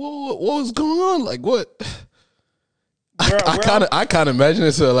 KB, what was going on? Like, what? I can't imagine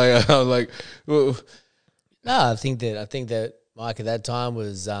it. So, like, I was like, well. No, I think that Mike at that time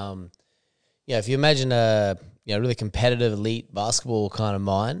was, if you imagine a really competitive elite basketball kind of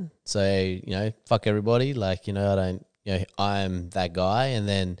mind. So fuck everybody. Like I'm that guy, and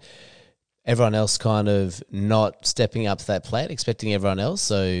then everyone else kind of not stepping up to that plate, expecting everyone else.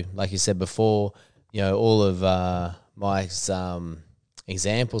 So, like you said before, all of Mike's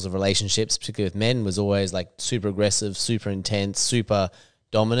examples of relationships, particularly with men, was always like super aggressive, super intense, super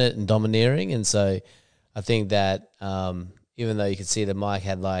dominant and domineering. And so I think that even though you could see that Mike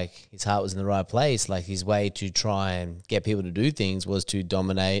had his heart was in the right place, like his way to try and get people to do things was to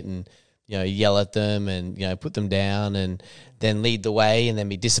dominate and yell at them and put them down and then lead the way and then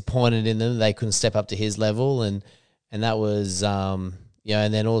be disappointed in them. They couldn't step up to his level and that was and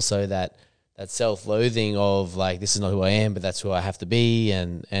then also that self-loathing of like, this is not who I am, but that's who I have to be,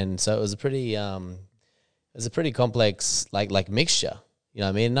 and so it was a pretty complex like mixture. You know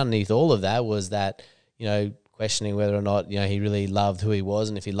what I mean? And underneath all of that was that questioning whether or not he really loved who he was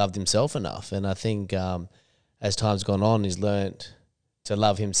and if he loved himself enough. And I think as time's gone on, he's learnt to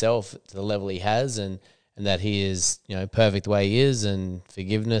love himself to the level he has, and that he is perfect the way he is, and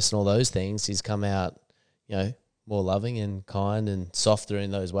forgiveness and all those things. He's come out more loving and kind and softer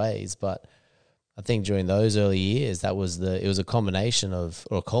in those ways. But I think during those early years, it was a culmination of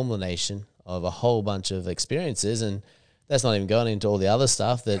a whole bunch of experiences, and that's not even going into all the other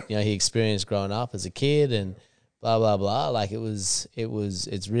stuff that he experienced growing up as a kid and blah blah blah. Like it's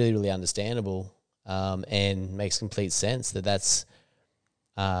really really understandable and makes complete sense that's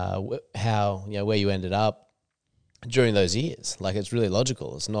how where you ended up during those years. Like it's really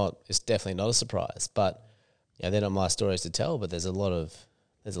logical. It's definitely not a surprise. But they're not my stories to tell. But there's a lot of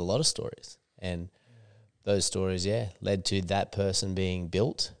stories, and those stories led to that person being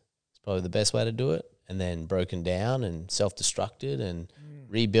built. It's probably the best way to do it. And then broken down and self-destructed and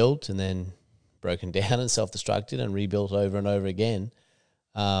rebuilt, and then broken down and self-destructed and rebuilt over and over again,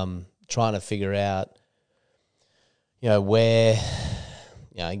 trying to figure out, where,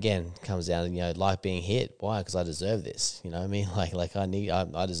 again, comes down to, life being hit. Why? Because I deserve this. You know what I mean? Like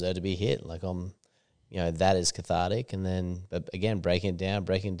I deserve to be hit. Like I'm, that is cathartic. And then, but again, breaking it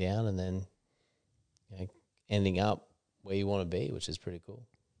down, and then, ending up where you want to be, which is pretty cool.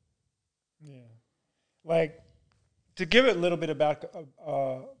 Yeah. Like, to give it a little bit about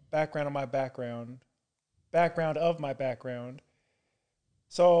background of my background.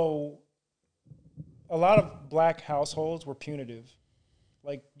 So, a lot of black households were punitive.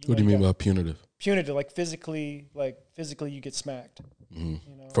 Like, what do you mean by punitive? Punitive, like physically you get smacked.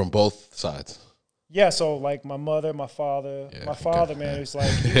 Mm-hmm. From both sides. Yeah, so like my mother, my father, my father, man, it's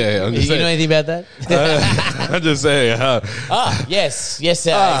like Yeah, I'm just You know saying. anything about that? I'm just saying. Yes,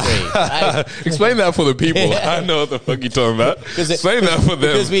 I agree. Explain that for the people. I know what the fuck you talking about. Explain that for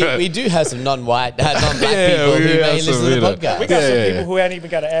them. Because we do have some non-white, non-black Yeah, people we who have may some listen to the either. podcast. we got some Yeah. people who hadn't even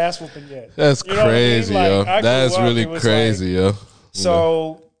got an ass whooping yet. That's You know what I mean? crazy, Like, yo. I grew That's up, really it was crazy, yo.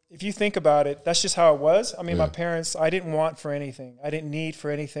 So if you think about it, that's just how it was. I mean, my parents, I didn't want for anything. I didn't need for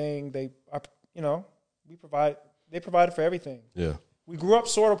anything. They provided for everything. Yeah. We grew up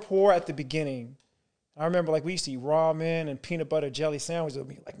sort of poor at the beginning. I remember like we used to eat ramen and peanut butter jelly sandwiches with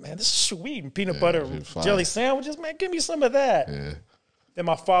me. Like, man, this is sweet. And peanut butter jelly sandwiches, man, give me some of that. Yeah. Then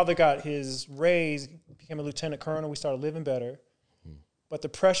my father got his raise, became a lieutenant colonel. We started living better. But the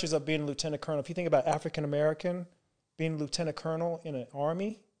pressures of being a lieutenant colonel, if you think about African American, being a lieutenant colonel in an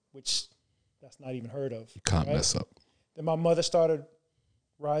army, which that's not even heard of. You can't mess up. Then my mother started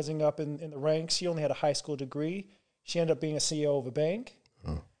rising up in the ranks. She only had a high school degree. She ended up being a CEO of a bank.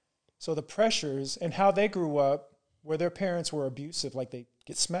 So the pressures and how they grew up, where their parents were abusive, like they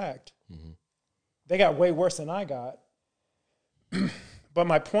get smacked, they got way worse than I got. But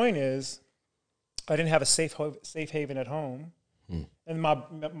my point is, I didn't have a safe haven at home. And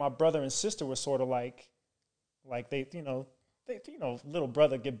my brother and sister were sort of like they little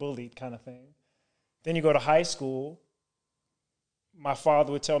brother get bullied kind of thing. Then you go to high school. My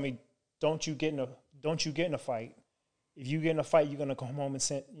father would tell me, "Don't you get in a fight. If you get in a fight, you're gonna come home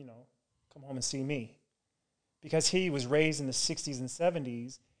and see me," because he was raised in the '60s and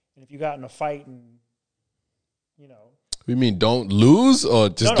 '70s, and if you got in a fight and You mean don't lose or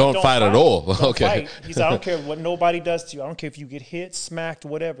just don't fight at all? Don't Okay. fight. He said, I don't care what nobody does to you. I don't care if you get hit, smacked,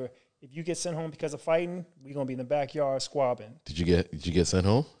 whatever. If you get sent home because of fighting, we're gonna be in the backyard squabbing. Did you get sent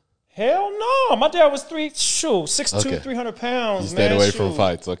home? Hell no. My dad was 6'2", Okay. 300 pounds. You stayed man, away from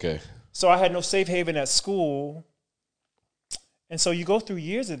fights. Okay. So I had no safe haven at school. And so you go through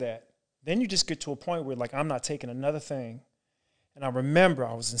years of that. Then you just get to a point where, like, I'm not taking another thing. And I remember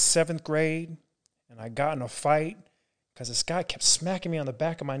I was in 7th grade, and I got in a fight because this guy kept smacking me on the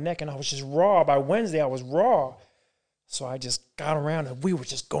back of my neck, and I was just raw. By Wednesday, I was raw. So I just got around, and we were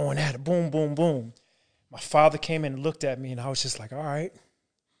just going at it, boom, boom, boom. My father came in and looked at me, and I was just like, all right.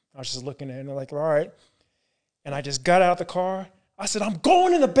 I was just looking at him, like, all right. And I just got out the car. I said, I'm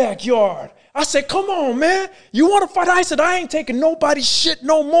going in the backyard. I said, come on, man. You want to fight? I said, I ain't taking nobody's shit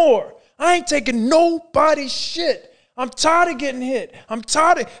no more. I ain't taking nobody's shit. I'm tired of getting hit. I'm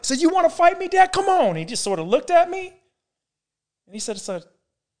tired of. I said, you want to fight me, Dad? Come on. He just sort of looked at me. And he said,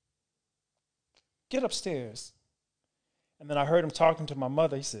 get upstairs. And then I heard him talking to my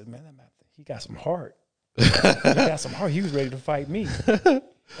mother. He said, man, he got some heart. He got some heart. He was ready to fight me.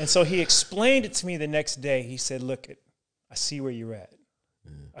 And so he explained it to me the next day. He said, look, I see where you're at.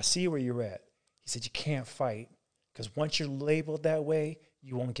 I see where you're at. He said, you can't fight because once you're labeled that way,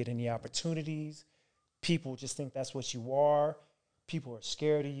 you won't get any opportunities. People just think that's what you are. People are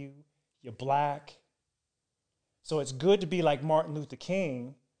scared of you. You're black. So it's good to be like Martin Luther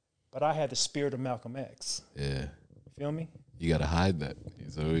King, but I had the spirit of Malcolm X. Yeah. You feel me? You got to hide that.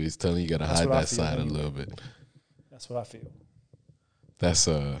 He's telling you got to hide that side a little bit. That's what I feel. That's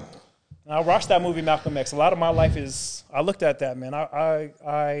And I watched that movie Malcolm X. A lot of my life is I looked at that, man.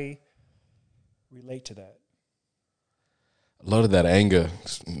 I relate to that. a lot of that anger,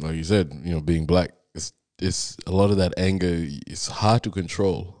 like you said, being black, it's a lot of that anger is hard to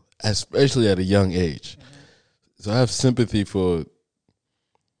control, especially at a young age. Mm-hmm. So I have sympathy for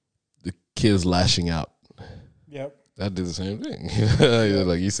the kids lashing out. Yep. I did the same thing.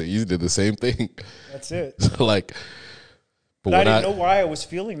 Like you said, you did the same thing. That's it. So but I didn't know why I was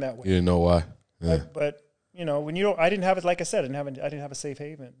feeling that way. You didn't know why. Yeah. But when I didn't have it, like I said, I didn't have a safe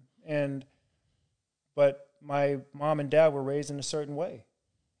haven, but my mom and dad were raised in a certain way,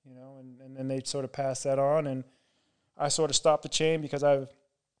 and then they sort of passed that on, and I sort of stopped the chain because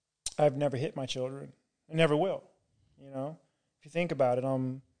I've never hit my children. I never will. If you think about it,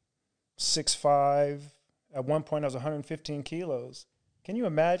 I'm 6'5". At one point, I was 115 kilos. Can you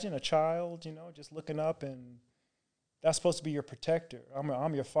imagine a child, just looking up, and that's supposed to be your protector.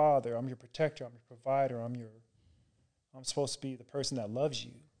 I'm your father. I'm your protector. I'm your provider. I'm supposed to be the person that loves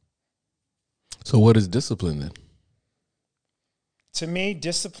you. So what is discipline then? To me,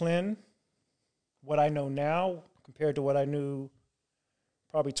 discipline, what I know now compared to what I knew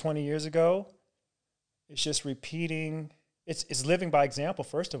probably 20 years ago, it's just repeating. It's living by example,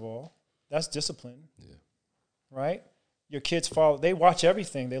 first of all. That's discipline. Yeah. Right? Your kids they watch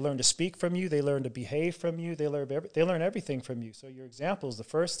everything. They learn to speak from you. They learn to behave from you. They learn everything from you. So your example is the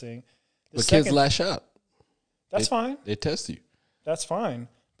first thing. But kids lash out. That's fine. They test you. That's fine.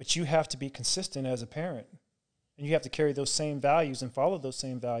 but you have to be consistent as a parent. And you have to carry those same values and follow those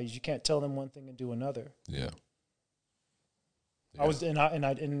same values. You can't tell them one thing and do another. Yeah.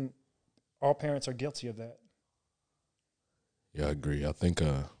 And all parents are guilty of that. Yeah, I agree. I think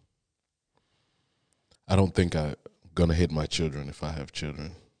I don't think I'm gonna hit my children if I have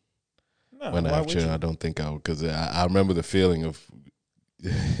children. No, when I have children, I don't think I would, because I remember the feeling of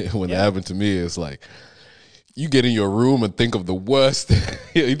when that happened to me. It's like you get in your room and think of the worst.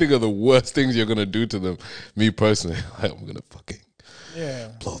 You think of the worst things you're gonna do to them. Me personally, I'm gonna fucking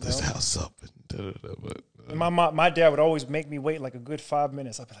blow this house up. And my dad would always make me wait like a good 5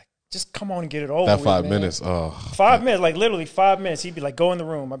 minutes. I'd be like, just come on and get it over. That with, 5 man. minutes, 5 minutes, like literally 5 minutes. He'd be like, go in the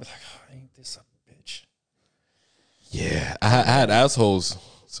room. I'd be like, oh, ain't this a bitch? Yeah, I had assholes.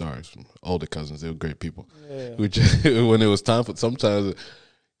 Sorry, some older cousins. They were great people. Yeah. Which, when it was time for, sometimes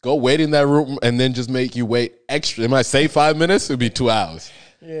go wait in that room and then just make you wait extra. It might say 5 minutes. It'd be 2 hours.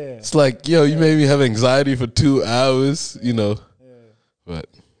 Yeah. It's like, yo, you made me have anxiety for 2 hours. You know. Yeah. But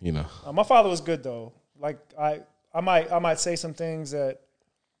you know, my father was good though. Like I might say some things that,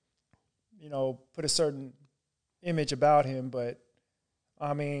 you know, put a certain image about him, but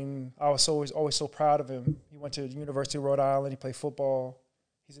I mean, I was always so proud of him. He went to the University of Rhode Island. He played football.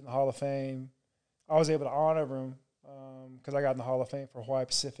 He's in the Hall of Fame. I was able to honor him because I got in the Hall of Fame for Hawaii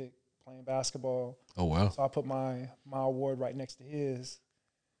Pacific playing basketball. Oh, wow. So I put my award right next to his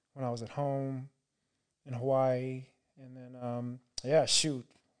when I was at home in Hawaii. And then, shoot.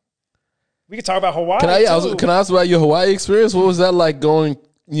 We could talk about Hawaii, Can I ask about your Hawaii experience? What was that like going,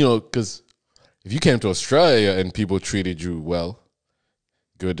 you know, because if you came to Australia and people treated you well,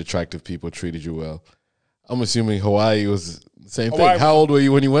 good, attractive people treated you well, I'm assuming Hawaii was the same thing. How old were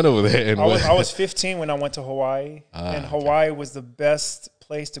you when you went over there? And I was 15 when I went to Hawaii, and Hawaii was the best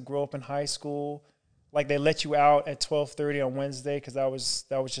place to grow up in high school. Like they let you out at 12:30 on Wednesday because that was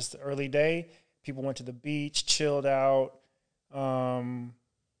just the early day. People went to the beach, chilled out.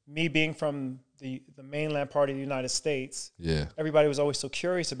 Me being from the mainland part of the United States, everybody was always so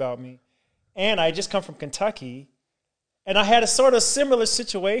curious about me. And I just come from Kentucky, and I had a sort of similar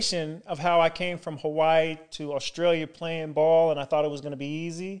situation of how I came from Hawaii to Australia playing ball, and I thought it was going to be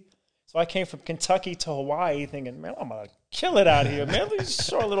easy. So I came from Kentucky to Hawaii thinking, man, I'm going to kill it out here, man. These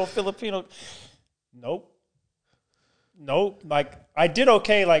short little Filipino. Nope. Like I did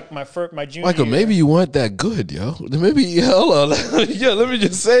okay. Like my junior Michael, year. maybe you weren't that good, yo. Maybe hold on. Yeah, let me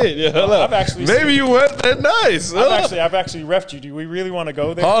just say it. Yeah, hold on. Maybe you weren't that nice. I've actually refed you. Do we really want to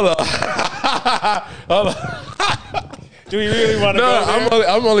go there? Hold on. Do we really want to go there?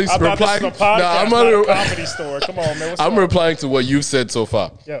 I'm only replying. I'm on a comedy store. Come on, man. I'm replying to what you've said so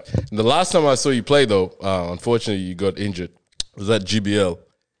far. Yeah. The last time I saw you play, though, unfortunately, you got injured. It was at GBL,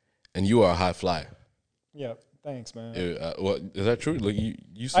 and you are a high flyer. Yeah. Thanks, man. Is that true? Like you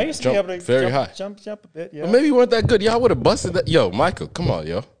used to jump be able to very high. Jump a bit. Yeah. Well, maybe you weren't that good. Yeah, I would have busted that. Yo, Michael, come on,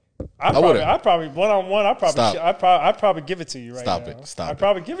 yo. I probably one-on-one. I'd probably give it to you right now. Stop it. I'd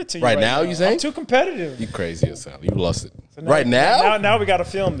probably give it to you right now. You saying? I'm too competitive. You crazy as hell. You lost it. So now we got to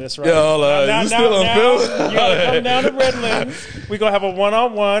film this, right? Yeah, you still on film? You got to come down to Redlands. We're gonna have a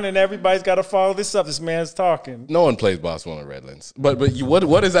one-on-one, and everybody's got to follow this up. This man's talking. No one plays basketball in Redlands, but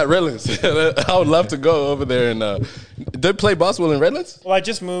what is that Redlands? I would love to go over there and. They play basketball in Redlands? Well, I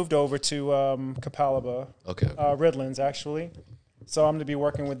just moved over to Kapalaba. Okay. Redlands actually. So I'm going to be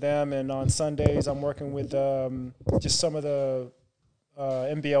working with them, and on Sundays I'm working with just some of the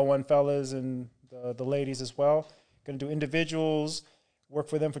NBL 1 fellas and the ladies as well. Going to do individuals, work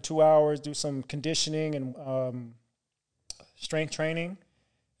for them for 2 hours, do some conditioning and strength training,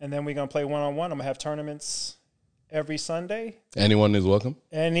 and then we're going to play one-on-one. I'm going to have tournaments every Sunday. Anyone is welcome?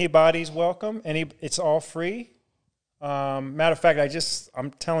 Anybody's welcome. It's all free. Matter of fact,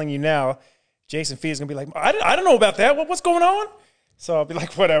 I'm telling you now, Jason Fee is going to be like, I don't know about that. What's going on? So I'll be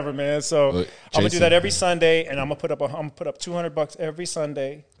like, whatever, man. So I'm gonna do that every Sunday, and I'm gonna put up $200 every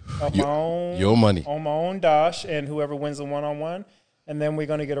Sunday of my own, your money on my own dash, and whoever wins the one-on-one, and then we're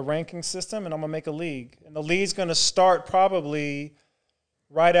gonna get a ranking system, and I'm gonna make a league, and the league's gonna start probably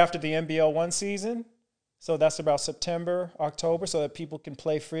right after the NBL 1 season. So that's about September, October, so that people can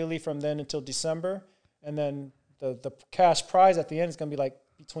play freely from then until December, and then the cash prize at the end is gonna be like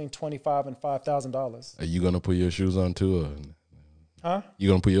between $25,000 and $5,000. Are you gonna put your shoes on too? Huh? You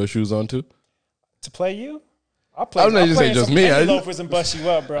gonna put your shoes on too? To play you? I'll play. I'm not just saying just me. I loafers and bust you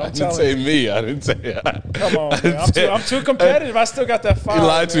up, bro. I didn't say me. I didn't say that. Come on, man. I'm too competitive. I still got that fire. You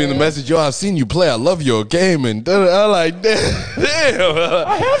lied to me in the message. Yo, I've seen you play. I love your game. And I'm like, damn.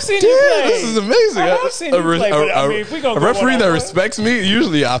 I have seen you play. This is amazing. I have seen you play. But I mean, if we gonna a referee that respects me,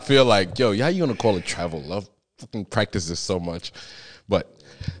 usually I feel like, yo, how you gonna call it travel? Love fucking practice this so much. But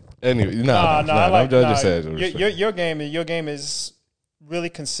Anyway, I I'm just saying. Your game is really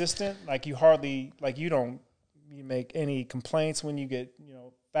consistent. Like you don't make any complaints when you get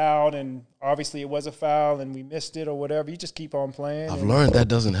fouled, and obviously it was a foul and we missed it or whatever. You just keep on playing. I've learned that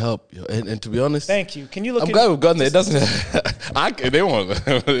doesn't help, and to be honest, thank you. Can you look? I'm glad we've gotten there. It doesn't. They want.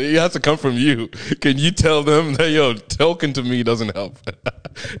 It has to come from you. Can you tell them that talking to me doesn't help?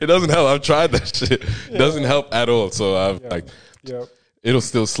 It doesn't help. I've tried that shit. It doesn't help at all. So I've it'll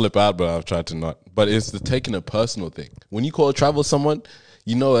still slip out, but I've tried to not. But it's the taking a personal thing. When you call a travel someone,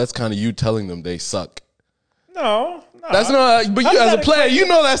 that's kind of you telling them they suck. No. That's not. But you as a player,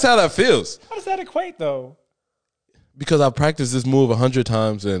 that's how that feels. How does that equate though? Because I've practiced this move 100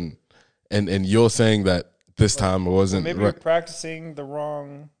 times, and you're saying that this time it wasn't. Maybe you're practicing the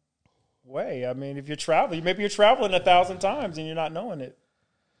wrong way. I mean, if you're traveling, maybe you're traveling 1,000 times and you're not knowing it.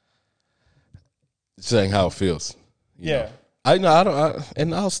 Saying how it feels. Yeah. I know.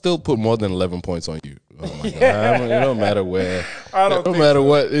 And I'll still put more than 11 points on you. Oh my God. It don't matter where. I don't. No matter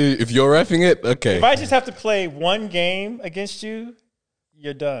what. If you're reffing it, okay. If I just have to play one game against you,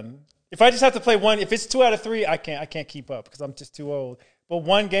 you're done. If I just have to play one, if it's 2 out of 3, I can't keep up because I'm just too old. But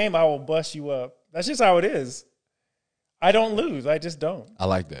one game, I will bust you up. That's just how it is. I don't lose. I just don't. I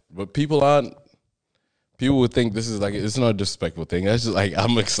like that. But people would think this is like, it's not a disrespectful thing. That's just like,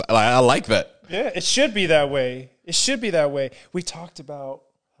 I'm excited. I like that. Yeah, it should be that way. It should be that way. We talked about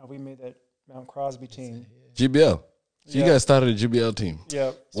how we made that Mount Crosby team. GBL. So you guys started a GBL team.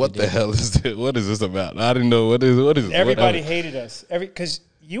 Yep. What the hell is this? What is this about? I didn't know. What is Everybody hated us. Because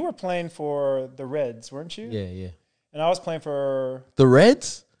you were playing for the Reds, weren't you? Yeah. And I was playing for the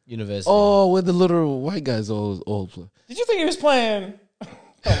Reds? University. Oh, where the little white guys all play. Did you think he was playing?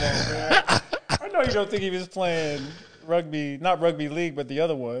 Come on, man. I know you don't think he was playing rugby, not rugby league, but the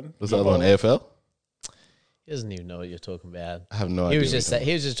other one. Was the other one AFL? He doesn't even know what you're talking about. I have no He idea. was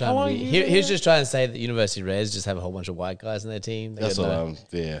just trying to say that University Reds just have a whole bunch of white guys in their team. That's what I'm.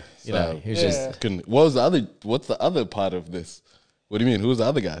 Yeah. You know, he was just. Couldn't. What's the other part of this? What do you mean? Who's the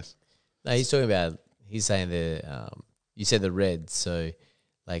other guys? No, he's talking about. He's saying you said the Reds, so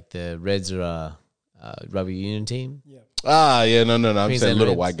like the Reds are a rugby union team. Yeah. Yeah, no. I'm saying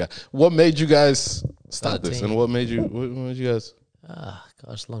little white guy. What made you guys start this, team. and what made you guys?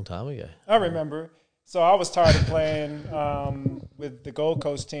 Gosh, a long time ago. I remember. So I was tired of playing with the Gold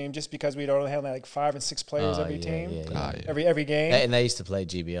Coast team just because we'd only have like 5 and 6 players every team, every game. And they used to play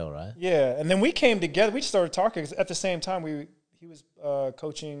GBL, right? Yeah, and then we came together. We started talking at the same time. He was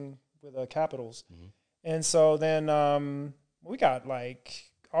coaching with Capitals, and so then we got like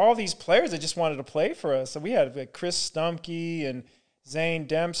all these players that just wanted to play for us. So we had like, Chris Stumkey and Zane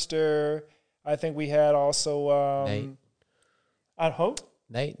Dempster. I think we had also Nate. I hope.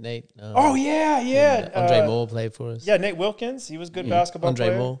 Nate. Oh, yeah. Andre Moore played for us. Yeah, Nate Wilkins. He was a good basketball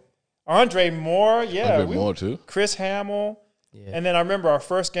player. Andre Moore, yeah. Andre Moore, too. Chris Hamill. Yeah. And then I remember our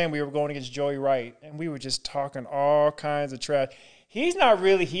first game, we were going against Joey Wright, and we were just talking all kinds of trash. He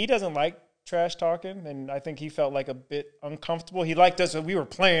doesn't like trash talking, and I think he felt like a bit uncomfortable. He liked us, we were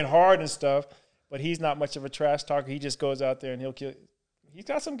playing hard and stuff, but he's not much of a trash talker. He just goes out there and he'll kill. He's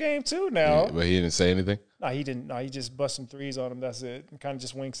got some game too now. Yeah, but he didn't say anything? No, he didn't. No, he just bust some threes on him. That's it. And kind of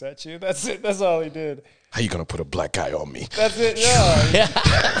just winks at you. That's it. That's all he did. How you going to put a black guy on me? That's it, yeah.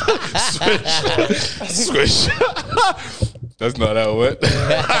 Swish. That's not how it went.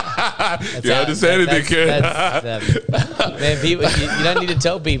 You had to say anything, kid. Man, people, you don't need to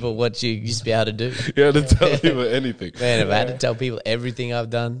tell people what you used to be able to do. You had to tell people anything. Man, if I had to tell people everything I've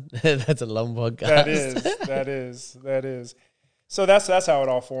done, that's a long podcast. That is. So that's how it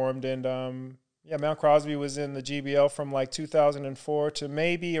all formed. And Mount Crosby was in the GBL from like 2004 to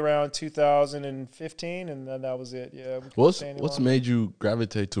maybe around 2015, and then that was it. Yeah. What's made you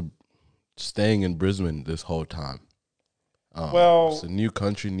gravitate to staying in Brisbane this whole time? It's a new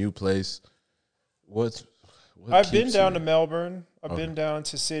country, new place. I've been down to Melbourne. I've been down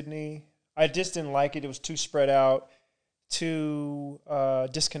to Sydney. I just didn't like it. It was too spread out, too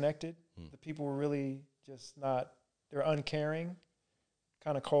disconnected. The people were really just not. They're uncaring,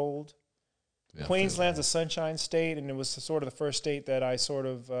 kind of cold. Yeah, Queensland's a sunshine state, and it was sort of the first state that I sort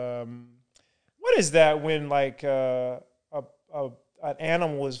of what is that when like an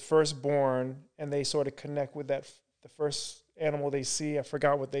animal is first born and they sort of connect with the first animal they see? I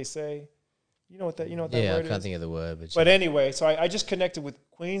forgot what they say. You know what that word is? Yeah, I can't think of the word. But anyway, so I just connected with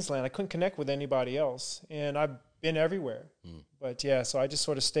Queensland. I couldn't connect with anybody else, and I've been everywhere. But yeah, so I just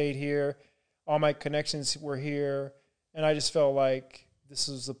sort of stayed here. All my connections were here. And I just felt like this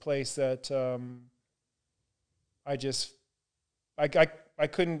was a place that I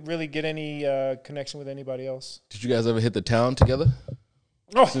couldn't really get any connection with anybody else. Did you guys ever hit the town together?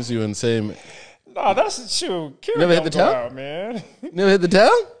 Oh. Since you were in the same. No, that's true. Kieran Never hit don't the go town? out, man. Never hit the town?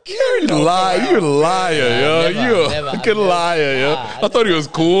 Kieran You don't lie. go You out, liar, yo. Never, You never. a I've fucking never- liar, yo. Nah, I thought he was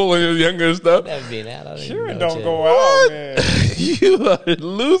cool when he was younger and stuff. Never been out. I don't even Kieran know don't what go you- out, man. You are a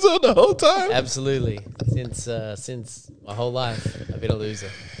loser the whole time? Absolutely. Since my whole life, I've been a loser.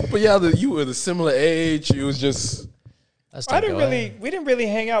 But yeah, you were the similar age. You was just. just I don't didn't go really. We didn't really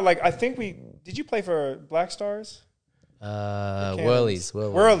hang out. Like I think we. Did you play for Black Stars? out. Whirlies.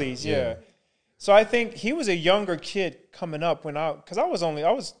 Whirlies, yeah. So I think he was a younger kid coming up because I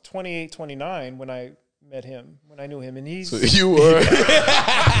was 28, 29 when I met him, when I knew him, and he's. So you were.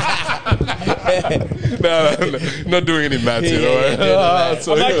 no, not doing any maths here, all right? Yeah,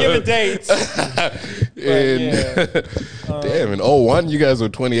 I'm not giving dates. Damn, in 01, you guys were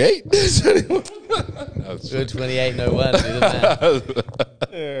 28? Good 28, no one. Do the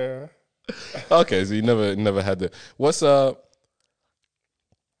math. Yeah. Okay, so you never had the. What's a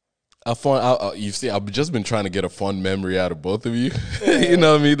fun? You see, I've just been trying to get a fun memory out of both of you. You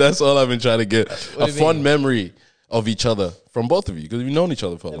know what I mean? That's all I've been trying to get. What A do you fun mean? memory of each other from both of you because we've known each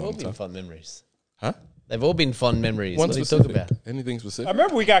other for a They've all long been time. fond memories. Huh? They've all been fond memories. One what are you specific. talking about? Anything I specific?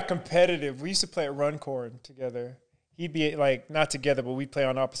 remember we got competitive. We used to play at Runcorn together. He'd be like not together, but we'd play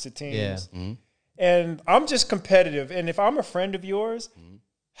on opposite teams. Yeah. Mm-hmm. And I'm just competitive. And if I'm a friend of yours,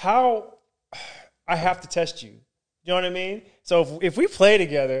 how I have to test you. You know what I mean? So if we play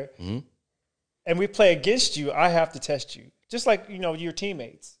together and we play against you, I have to test you. Just like, your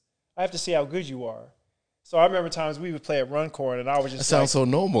teammates. I have to see how good you are. So I remember times we would play at Runcorn and I was That just sounds so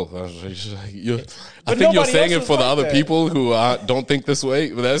normal. I think you're nobody saying else it for was the like other that. people who don't think this way,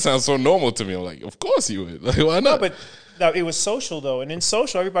 but that sounds so normal to me. I'm like, of course you would. Like, why not? but no, it was social though. And in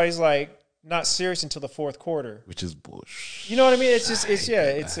social, everybody's like not serious until the fourth quarter. Which is bush. You know what I mean? It's just,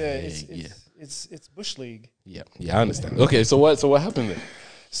 it's Bush League. Yeah, I understand. Okay, so what happened then?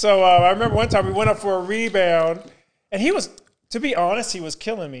 So I remember one time we went up for a rebound, and he was, to be honest, he was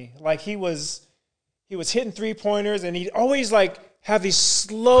killing me. Like he was hitting 3-pointers, and he'd always like have these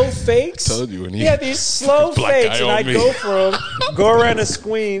slow fakes. Told you when he had these slow Black fakes, guy and on I'd me. go for him, go around the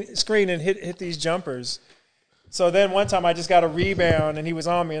screen, and hit these jumpers. So then one time I just got a rebound, and he was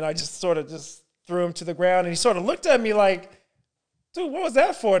on me, and I just sort of just threw him to the ground, and he sort of looked at me like, "Dude, what was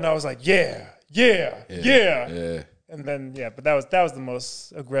that for?" And I was like, "Yeah." And then but that was the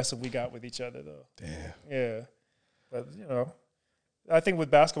most aggressive we got with each other though. Damn. Yeah. But I think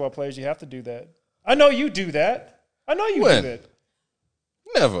with basketball players you have to do that. I know you do that. I know you When? do that.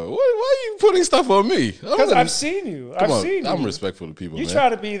 Never. Why are you putting stuff on me? Because I've seen you. Come on, seen you. I'm respectful to people. You man. try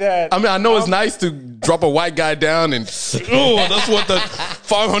to be that. I mean, I know it's nice to drop a white guy down and that's what the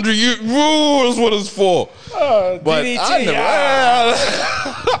 500 year rule is what it's for. But DDT, I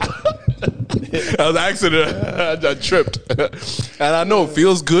never. That was an accident. I tripped, and I know it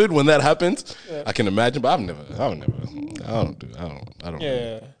feels good when that happens. Yeah. I can imagine, but I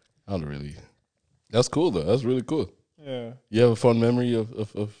don't really. That's cool though. That's really cool. Yeah. You have a fun memory of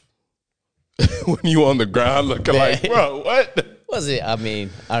when you were on the ground looking like, bro, what? Was it? I mean,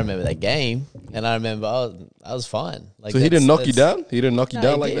 I remember that game, and I remember I was fine. Like, So he didn't knock you down? He didn't knock you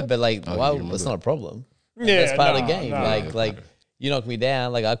down like that? But like, Oh, why? you remember That's not a problem. Like, Yeah, that's part of the nah, game. nah. Like you knocked me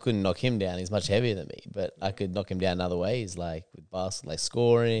down. Like I couldn't knock him down. He's much heavier than me, but I could knock him down in other ways, like with like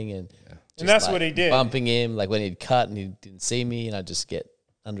scoring and. And that's like what he did. Bumping him, like when he'd cut and he didn't see me, and I'd just get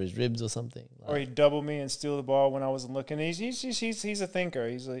under his ribs or something. Or he'd double me and steal the ball when I wasn't looking. He's a thinker.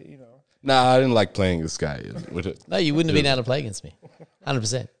 He's a Nah, I didn't like playing this guy. No, you wouldn't have been able to play against me.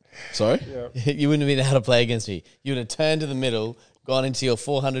 100%. Sorry? You wouldn't have been able to play against me. You would have turned to the middle, gone into your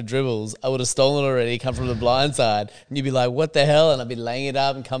 400 dribbles. I would have stolen already, come from the blind side, and you'd be like, what the hell? And I'd be laying it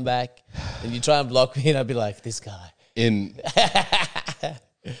up and come back. And you try and block me, and I'd be like, this guy.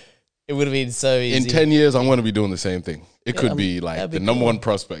 It would have been so easy. In 10 years, I'm going to be doing the same thing. It could be like that'd be the number cool. one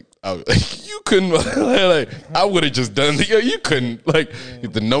prospect. You couldn't, like, I would have just done, you couldn't, like,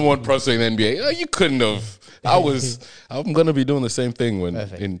 the number one prospect in the NBA, you couldn't have. I'm going to be doing the same thing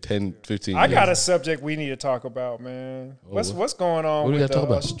in 10, 15 years. I got a subject we need to talk about, man. What's going on What do we with gotta the talk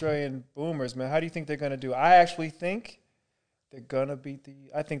about? Australian Boomers, man? How do you think they're going to do? I actually think they're going to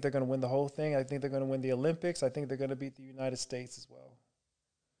I think they're going to win the whole thing. I think they're going to win the Olympics. I think they're going to beat the United States as well.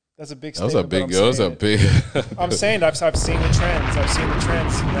 That's a big statement. I'm saying I've seen the trends. I've seen the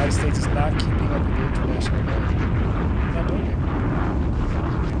trends. The United States is not keeping up with the international game. Not doing it.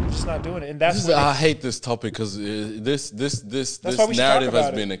 They're just not doing it. And that's I hate this topic because this why we should narrative talk about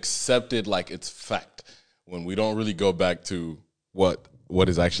has it. been accepted like it's fact when we don't really go back to what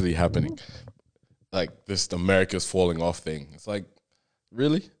is actually happening. Like this America's falling off thing. It's like,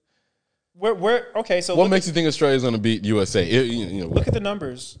 really? Okay, so What makes you think Australia's going to beat USA? look at the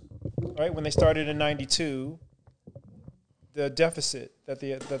numbers, right? When they started in '92, the deficit that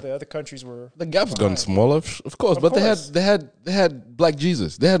the other countries were. The gap's behind. gotten smaller, of course, but course. they had Black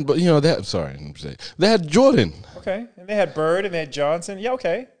Jesus. They had they had Jordan. Okay, and they had Bird and they had Johnson. Yeah,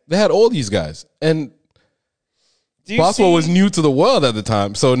 okay. They had all these guys, and Do you basketball see- was new to the world at the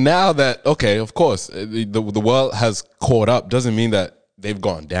time. So now that of course, the world has caught up, doesn't mean that they've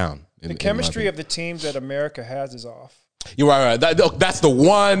gone down. The chemistry of the teams that America has is off. You're right. That's the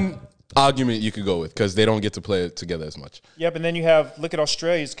one argument you could go with because they don't get to play it together as much. Yep, and then look at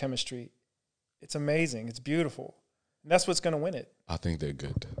Australia's chemistry. It's amazing. It's beautiful. And that's what's going to win it. I think they're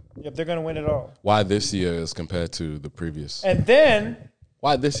good. Yep, they're going to win it all. Why this year as compared to the previous? And then,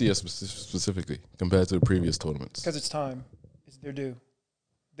 Why this year specifically compared to the previous tournaments? because it's time. It's their due.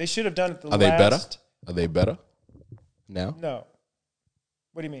 They should have done it the Are last. they better? Are they better now? No.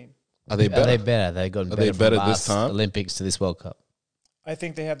 What do you mean? Are they better? Are they better? They've gotten Are better they better from this last time? Olympics to this World Cup. I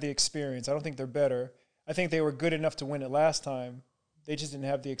think they have the experience. I don't think they're better. I think they were good enough to win it last time. They just didn't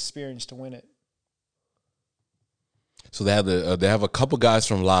have the experience to win it. So they have a couple guys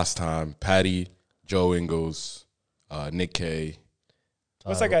from last time: Patty, Joe Ingles, Nick Kay.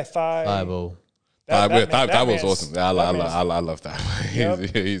 What's that guy? Thibault. That was man's- awesome. I love that. Yep.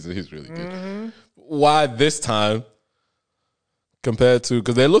 he's really good. Why this time compared to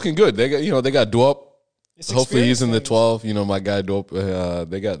because they're looking good? They got Dwop. It's Hopefully he's in the experience 12. My guy Dwop.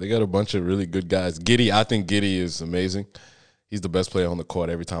 They got a bunch of really good guys. Giddy, I think Giddy is amazing. He's the best player on the court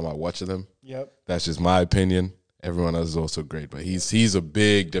every time I watch them. things. Yep. That's just my opinion. Everyone else is also great, but he's a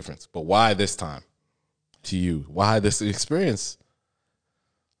big difference. But why this time? To you, why this experience?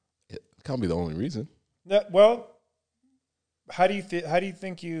 It can't be the only reason. Well, how do you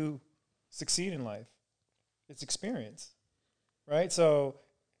think you succeed in life? It's experience, right? So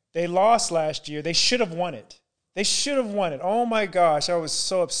they lost last year. They should have won it. Oh my gosh, I was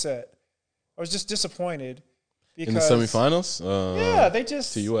so upset. I was just disappointed because In the semifinals, yeah, they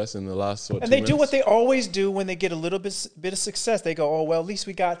just to US in the last and they do what they always do when they get a little bit of success. They go, oh well, at least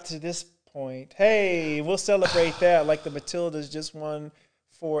we got to this point. Hey, we'll celebrate that. Like the Matildas just won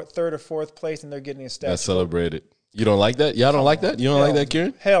third or fourth place, and they're getting a statue. That's celebrated. You don't like that? Y'all don't like that? You don't like that,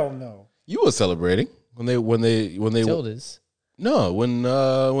 Kieran? Hell no. You were celebrating when they Tildas. No, when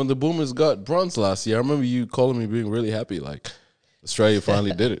the Boomers got bronze last year. I remember you calling me being really happy, like Australia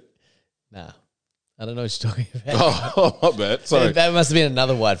finally did it. Nah. I don't know what you're talking about. Oh, my bad. Sorry. That must have been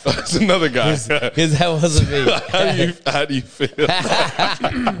another white friend. That's another guy. Because that wasn't me. How do you feel?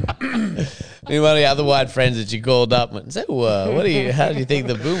 One of the other white friends that you called up and said, how do you think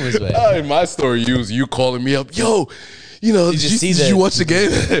the Boomers went? In my story, you calling me up, yo, did you watch the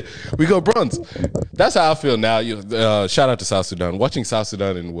game? We got bronze. That's how I feel now. Shout out to South Sudan. Watching South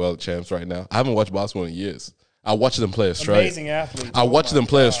Sudan in world champs right now. I haven't watched basketball in years. I watched them play Australia. Amazing athletes. I watched them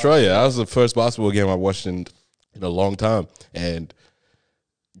play Australia. That was the first basketball game I watched in a long time. And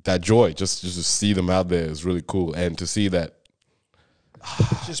that joy, just to see them out there is really cool. And to see that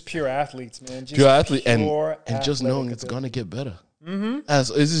Just pure athletes, man. Just pure athlete and just athletic knowing it's ability. going to get better. This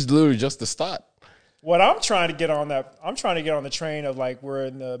is literally just the start. What I'm trying to get on the train of like we're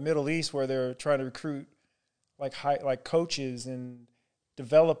in the Middle East where they're trying to recruit like coaches and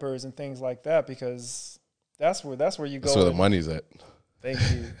developers and things like that because that's where you go. That's where the money's at. Thank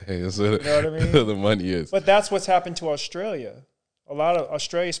you. Hey, that's where You know what I mean? the money is. But that's what's happened to Australia. A lot of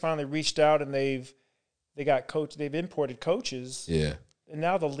Australia's finally reached out and they've imported coaches. Yeah. And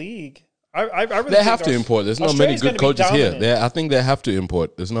now the league. I really They think have to import. There's not many Australia's good gonna be coaches here. dominant. I think they have to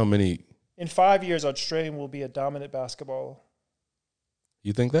import. There's not many. In 5 years, Australia will be a dominant basketball.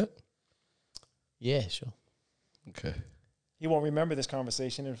 You think that? Yeah, sure. Okay. He won't remember this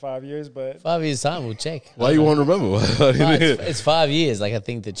conversation in 5 years, but 5 years time, we'll check. Why you won't remember? No, it's 5 years. Like I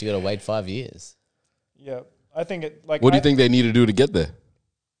think that you got to wait 5 years. yeah, I think it. Like, What do you think they need to do to get there?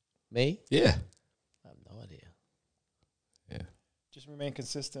 Me? Yeah. I have no idea. Yeah. Just remain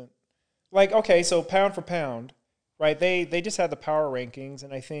consistent. Like, okay, so pound for pound, right? They just had the power rankings,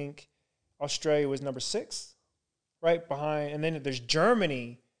 and I think Australia was number 6, right behind, and then there's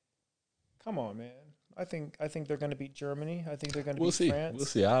Germany. Come on, man. I think they're going to beat Germany. I think they're going to beat France. We'll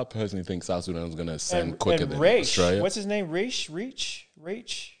see. I personally think South Sudan is going to ascend And quicker than Reach, Australia. what's his name? Reach,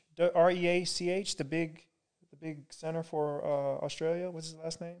 REACH, the big center for Australia. What's his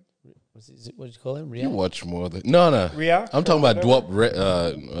last name? What did you call him? You Riyad? watch more than no. Riak I'm talking or about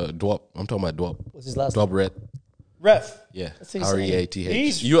Dwop. I'm talking about Dwop. What's his last Dwop name? Red. Ref. Yeah. That's what he's saying. REATH.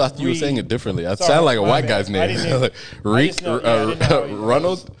 He's You were saying it differently. It Sorry, sounded like a my white bad. guy's I name. didn't know. Reek, I just know- yeah, I didn't know how he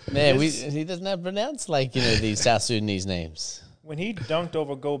Ronald. Man, His- he doesn't have pronounce like these South Sudanese names. When he dunked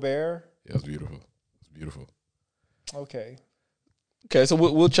over Gobert, It was beautiful. It was beautiful. Okay. Okay, so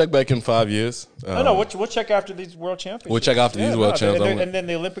we'll check back in 5 years. No, we'll check after these World Championships. We'll check after these World Championships. And then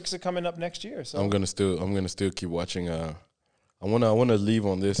the Olympics are coming up next year. So I'm gonna still keep watching. I wanna leave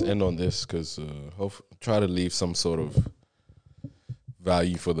on this, end on this, because try to leave some sort of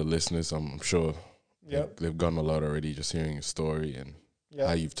value for the listeners. I'm sure they've gotten a lot already just hearing your story and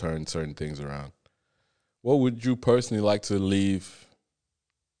how you've turned certain things around. What would you personally like to leave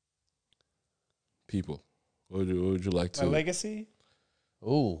people? What would you like to? My legacy?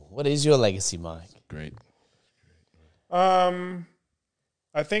 Ooh, what is your legacy, Mike? Great. I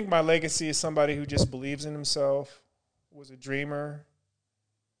think my legacy is somebody who just believes in himself, was a dreamer,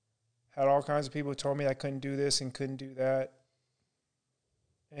 had all kinds of people who told me I couldn't do this and couldn't do that,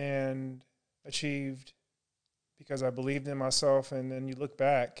 and achieved because I believed in myself. And then you look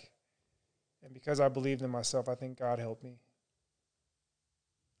back, and because I believed in myself, I think God helped me.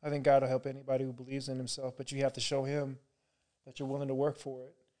 I think God will help anybody who believes in himself, but you have to show him that you're willing to work for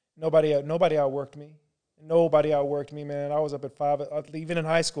it. Nobody outworked me. Nobody outworked me, man. I was up at 5, even in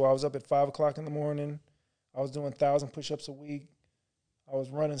high school, I was up at 5 o'clock in the morning. I was doing 1,000 push-ups a week. I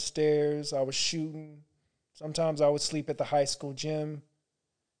was running stairs. I was shooting. Sometimes I would sleep at the high school gym.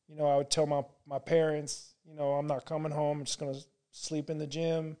 You know, I would tell my parents, you know, I'm not coming home. I'm just going to sleep in the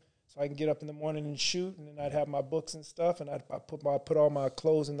gym so I can get up in the morning and shoot. And then I'd have my books and stuff, and I'd put all my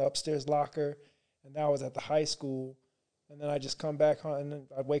clothes in the upstairs locker. And that was at the high school. And then I'd just come back home, and then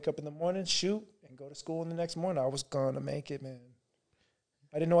I'd wake up in the morning, shoot, and go to school in the next morning. I was going to make it, man.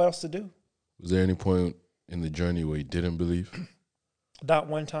 I didn't know what else to do. Was there any point in the journey where you didn't believe? Not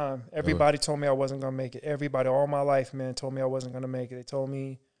one time. Everybody told me I wasn't going to make it. Everybody, all my life, man, told me I wasn't going to make it. They told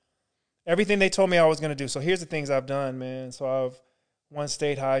me everything they told me I was going to do. So here's the things I've done, man. So I've won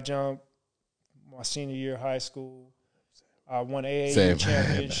state high jump my senior year of high school. I won AAU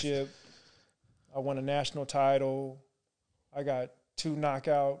championship. I won a national title. I got two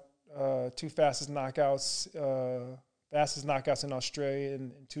fastest knockouts in Australia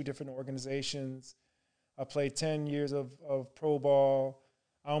in 2 different organizations. I played 10 years of pro ball.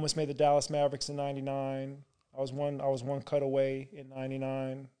 I almost made the Dallas Mavericks in '99. I was one cut away in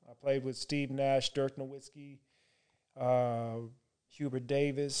 '99. I played with Steve Nash, Dirk Nowitzki, Hubert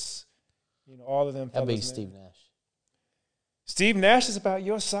Davis, you know, all of them. How big is Steve Nash? Steve Nash is about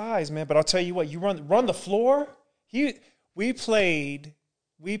your size, man. But I'll tell you what, you run the floor. We played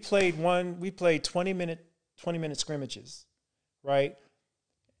 20-minute scrimmages, right?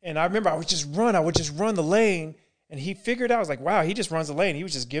 And I remember I would just run the lane, and he figured out, I was like, wow, he just runs the lane. He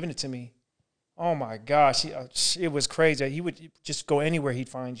was just giving it to me. Oh my gosh, it was crazy. He would just go anywhere, he'd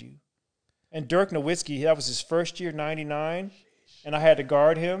find you. And Dirk Nowitzki, that was his first year, '99, and I had to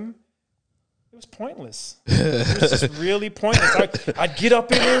guard him. It was pointless. It was just really pointless. I'd get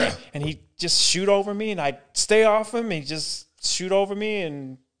up in him, and he'd just shoot over me, and I'd stay off him, and he'd just shoot over me,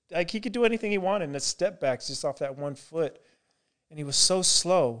 and like he could do anything he wanted. And the step backs just off that 1 foot, and he was so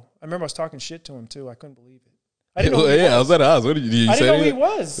slow. I remember I was talking shit to him too. I couldn't believe it. I didn't know who he was. I was at us. What did you say? I didn't know who he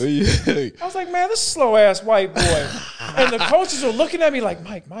was. I was like, man, this slow ass white boy. And the coaches were looking at me like,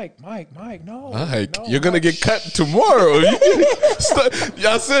 Mike, no. Mike, you're gonna get cut tomorrow.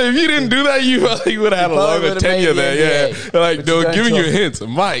 Y'all said if you didn't do that, you would have had a longer tenure there. Yeah, like they were giving you hints.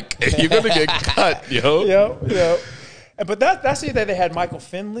 Mike, you're gonna get cut, yo. Yep. But that's the year that they had Michael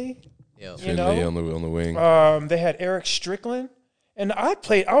Finley. Yeah, Finley on the wing. They had Eric Strickland. And I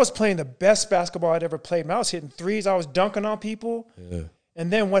was playing the best basketball I'd ever played. Man, I was hitting threes. I was dunking on people. Yeah.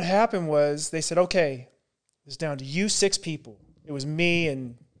 And then what happened was they said, okay, it's down to you 6 people. It was me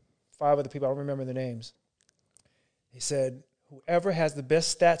and 5 other people. I don't remember their names. They said, whoever has the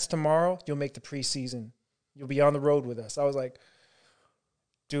best stats tomorrow, you'll make the preseason. You'll be on the road with us. I was like,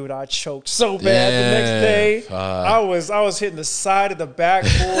 dude, I choked so bad the next day. I was hitting the side of the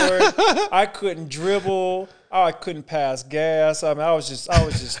backboard. I couldn't dribble. I couldn't pass gas. I mean, I was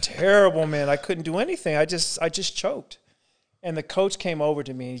just terrible, man. I couldn't do anything. I just choked. And the coach came over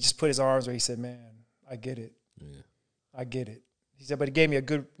to me and he just put his arms where he said, man, I get it. Yeah. I get it. He said, but he gave me a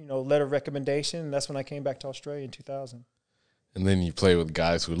good, letter of recommendation. And that's when I came back to Australia in 2000. And then you play with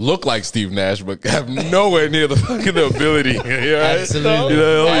guys who look like Steve Nash but have nowhere near the fucking ability. Right? Absolutely.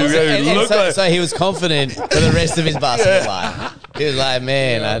 So he was confident for the rest of his basketball life. He was like,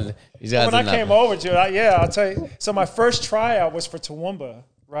 man, these guys when I came over to it, I'll tell you. So my first tryout was for Toowoomba,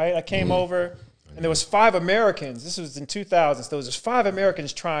 right? I came over, and there was 5 Americans. This was in 2000. So there was just 5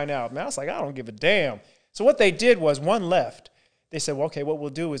 Americans trying out. Man, I was like, I don't give a damn. So what they did was one left. They said, well, okay, what we'll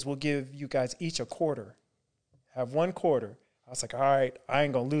do is we'll give you guys each a quarter. Have 1 quarter. I was like, all right, I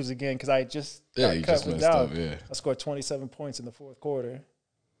ain't going to lose again because I just got cut without. I scored 27 points in the 4th quarter.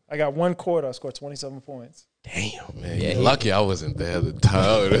 I got one quarter. I scored 27 points. Damn, man. Yeah, lucky I wasn't there at the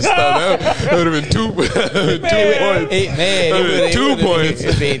time. That would have been 2 points. It 2 points. It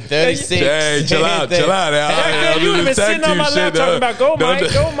would be 36. Hey, chill out. Back then, you would have been sitting on my lap talking about, go,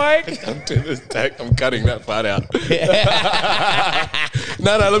 Mike. I'm doing this tech. I'm cutting that part out.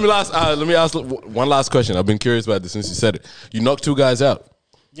 No, let me ask one last question. I've been curious about this since you said it. You knocked 2 guys out.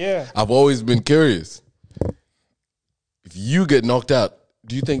 Yeah. I've always been curious. If you get knocked out,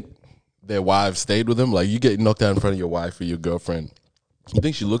 do you think their wives stayed with them? Like, you get knocked out in front of your wife or your girlfriend, you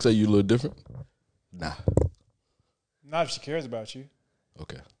think she looks at you a little different? Nah. Not if she cares about you.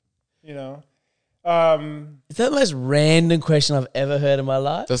 Okay. You know? Is that the most random question I've ever heard in my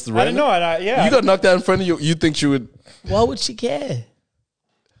life? That's the I don't know. Yeah. You got knocked out in front of you. You think she would? Why would she care?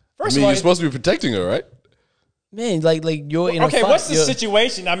 First I mean, of all, you're supposed to be protecting her, right? Man, like you're in a fight. okay, what's the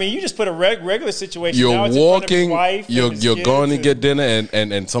situation? I mean, you just put a regular situation. You're now it's walking. In front of his wife You're and going to kids get dinner,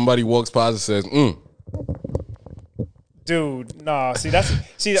 and somebody walks past and says, Dude, nah.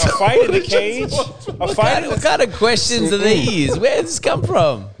 See, a fight in the cage. What kind of questions are these? Where did this come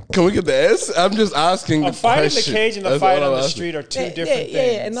from? Can we get the S? I'm just asking. A fight in the cage and a That's fight all on I'm the asking. street are two different things.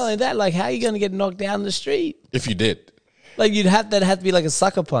 Yeah, and not only that, like, how are you going to get knocked down the street? If you did. Like, that have to be like a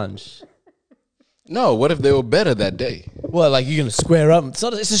sucker punch. No, what if they were better that day? Well, like, you're going to square up. It's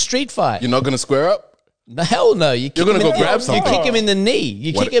a street fight. You're not going to square up? No, hell no. You're gonna go grab You something. kick him in the knee.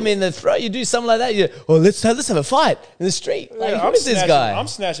 You What- kick him in the throat. You do something like that. Let's have a fight in the street. Like, who is this guy? I'm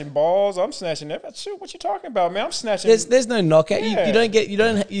snatching balls. I'm snatching everything. Shoot, what you talking about, man? I'm snatching. There's no knockout. Yeah.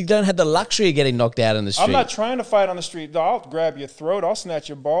 You don't have the luxury of getting knocked out in the street. I'm not trying to fight on the street. I'll grab your throat. I'll snatch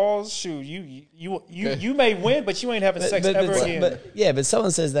your balls. Shoot, you may win, but you ain't having sex ever again. But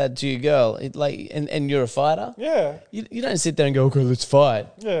someone says that to your girl, and you're a fighter. Yeah. You don't sit there and go, okay, let's fight.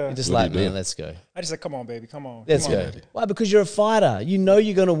 Yeah. You're just What do like, you do? man, let's go. I just said, come on, baby, come on. Let's come go. on. Why? Because you're a fighter. You know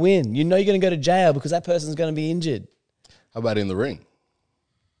you're going to win. You know you're going to go to jail because that person's going to be injured. How about in the ring?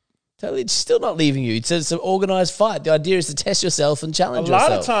 Totally, it's still not leaving you. It's an organized fight. The idea is to test yourself and challenge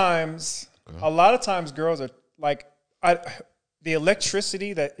yourself. A lot of times girls are like, the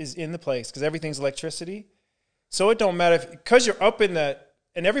electricity that is in the place, because everything's electricity. So it don't matter because you're up in that,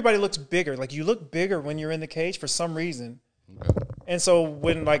 and everybody looks bigger. Like, you look bigger when you're in the cage for some reason. Okay. And so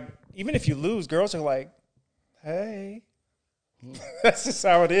when, like, even if you lose, girls are like, hey. That's just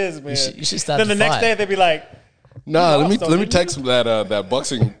how it is, man. You should start then the next day they'd be like, Nah, let me didn't text that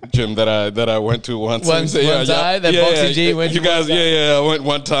boxing gym that I went to once. One time, that boxing gym went you to guys, I went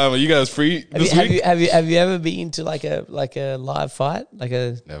one time. Are you guys free this week? Have you ever been to like a live fight,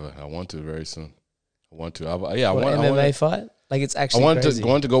 Never. I want to very soon. I want to. I want MMA fight? Like, it's actually I want crazy.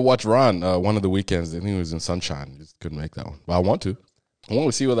 to go watch Ron one of the weekends. I think it was in Sunshine. Just couldn't make that one, but I want to. I want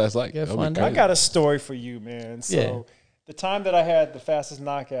to see what that's like. Go That'll be find crazy. I got a story for you, man. So Yeah. the time that I had the fastest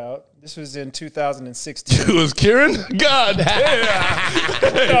knockout, this was in 2016. It was Kieran? God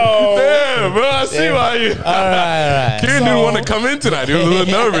damn. No. Damn, bro. I see why you. All right. Kieran didn't want to come in tonight. He was a little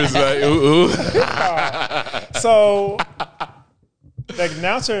nervous. Like, ooh. So the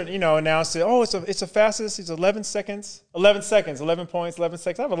announcer, announced it. Oh, it's a fastest. It's 11 seconds. 11 seconds. 11 points. 11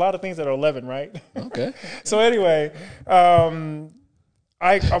 seconds. I have a lot of things that are 11, right? Okay. So anyway, I'm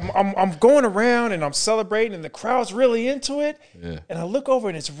going around and I'm celebrating, and the crowd's really into it. Yeah. And I look over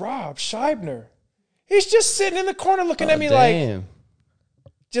and it's Rob Scheibner. He's just sitting in the corner looking at me like,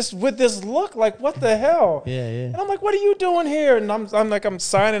 just with this look, like, what the hell? Yeah. And I'm like, what are you doing here? And I'm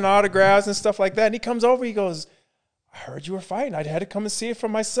signing autographs and stuff like that. And he comes over, he goes, I heard you were fighting. I had to come and see it for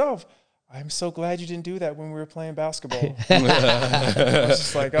myself. I'm so glad you didn't do that when we were playing basketball. I was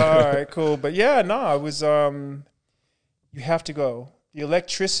just like, all right, cool. But yeah, no, it was, you have to go. The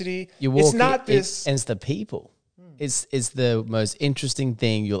electricity, it's not this. And it's the people. It's the most interesting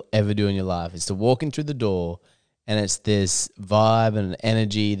thing you'll ever do in your life. It's to walk in through the door, and it's this vibe and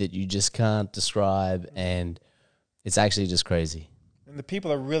energy that you just can't describe, and it's actually just crazy. And the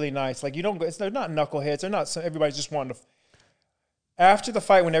people are really nice. Like, they're not knuckleheads. They're not, everybody's just wanting to. After the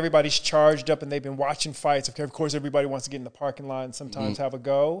fight, when everybody's charged up and they've been watching fights, of course, everybody wants to get in the parking lot and sometimes have a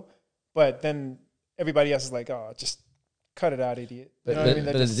go. But then everybody else is like, oh, just cut it out, idiot. You know what I mean?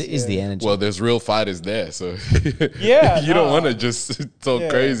 But it is the energy. Well, there's real fighters there, so Yeah, you don't want to just talk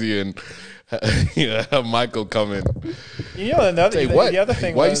crazy and have Michael come in. The other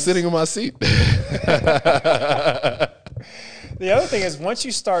thing Why are you sitting in my seat? The other thing is, once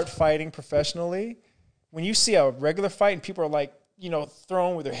you start fighting professionally, when you see a regular fight and people are like,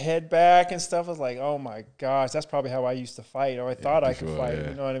 thrown with their head back and stuff, I was like, oh my gosh, that's probably how I used to fight, or I thought I could fight. Yeah.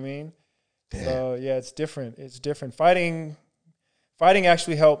 You know what I mean? Damn. So yeah, it's different. It's different. Fighting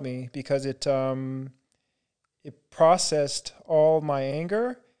actually helped me because it processed all my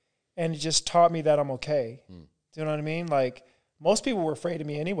anger, and it just taught me that I'm okay. Do you know what I mean? Like, most people were afraid of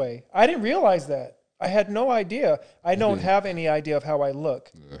me anyway. I didn't realize that. I had no idea. I don't have any idea of how I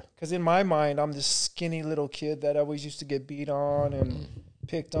look. Because in my mind, I'm this skinny little kid that always used to get beat on and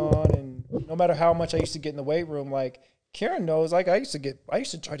picked on. And no matter how much I used to get in the weight room, like, Karen knows, like, I used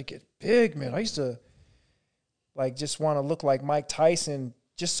to try to get big, man. I used to, like, just want to look like Mike Tyson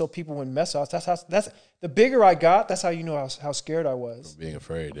just so people wouldn't mess with us. That's the bigger I got, that's how you know how scared I was. Being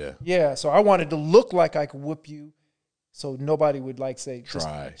afraid, yeah. Yeah, so I wanted to look like I could whoop you. So nobody would like say, just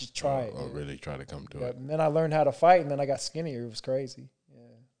try it. Or really try to come to it. And then I learned how to fight, and then I got skinnier. It was crazy. Yeah.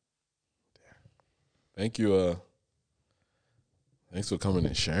 Thank you. Thanks for coming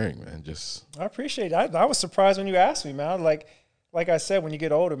and sharing, man. I appreciate it. I was surprised when you asked me, man. Like I said, when you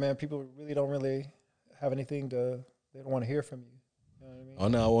get older, man, people don't really have anything they don't want to hear from you. You know what I mean? Oh,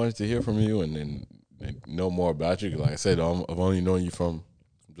 no, I wanted to hear from you and know more about you. Like I said, I've only known you from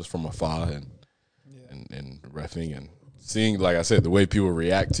afar and reffing and seeing, like I said, the way people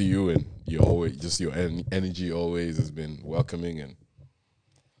react to you, and you always just your energy always has been welcoming. And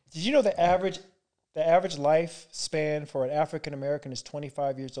did you know the average lifespan for an African American is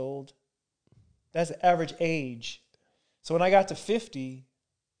 25 years old? That's the average age. So when I got to 50,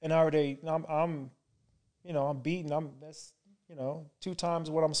 and I'm beating. That's 2 times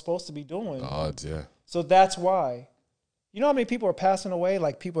what I'm supposed to be doing. The odds, yeah. So that's why. You know how many people are passing away?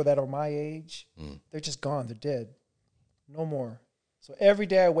 Like people that are my age, they're just gone. They're dead. No more. So every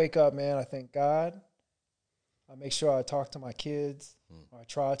day I wake up, man, I thank God. I make sure I talk to my kids. Or I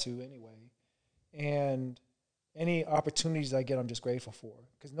try to anyway. And any opportunities I get, I'm just grateful for.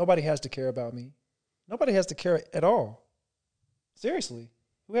 Because nobody has to care about me. Nobody has to care at all. Seriously.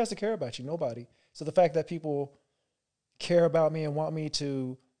 Who has to care about you? Nobody. So the fact that people care about me and want me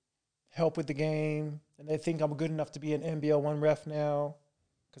to help with the game, and they think I'm good enough to be an NBL 1 ref now,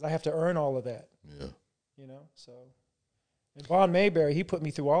 because I have to earn all of that. Yeah. So. And Von Mayberry, he put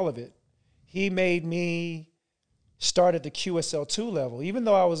me through all of it. He made me start at the QSL 2 level. Even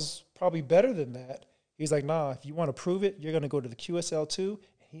though I was probably better than that, he's like, nah, if you want to prove it, you're going to go to the QSL 2.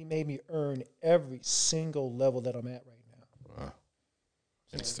 He made me earn every single level that I'm at right now. Wow.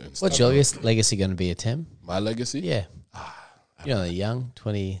 What's your legacy going to be, Tim? My legacy? Yeah. You're only young,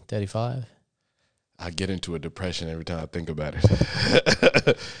 20, 35. I get into a depression every time I think about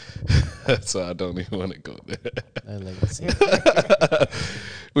it. So I don't even want to go there. No legacy.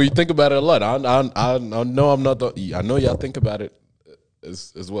 Well, you think about it a lot. I know I'm not I know y'all think about it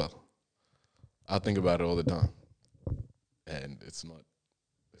as well. I think about it all the time. And it's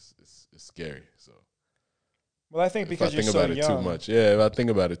scary. So Well, I think because if I think you're about so it young. too much. Yeah, if I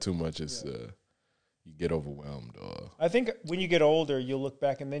think about it too much, it's you get overwhelmed. I think when you get older, you'll look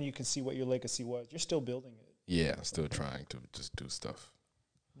back and then you can see what your legacy was. You're still building it. Yeah, I'm still trying to just do stuff.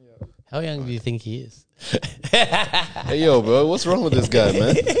 Yeah. How young do you think he is? Hey, yo, bro, what's wrong with this guy,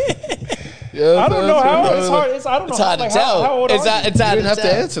 man? Yeah, I don't know how. It's hard. I don't know. It's hard to tell. How old are you? It's hard You didn't have to to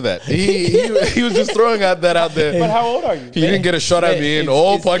tell. answer that. He was just throwing that out there. But how old are you? He didn't get a shot at me in the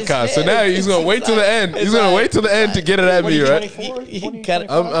whole podcast, so now he's gonna wait till the end. He's gonna wait till the end to get it at What are me, you, right? 24? He 20, cut-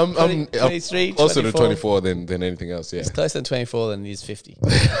 25? I'm 23, closer to 24. 24 than anything else. Yeah. He's closer than 24 than he's 50.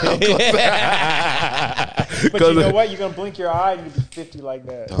 But you know what? You're gonna blink your eye and you'll be 50 like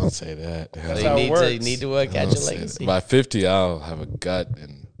that. Don't say that. That's how it You works. need to work out Don't your say legacy. that. By 50, I'll have a gut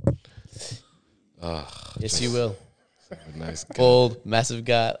and Yes, you will. a nice gut. Bald, massive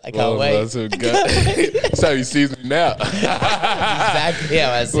gut. I can't Well, wait. that's a gut. That's how he sees me now. Exactly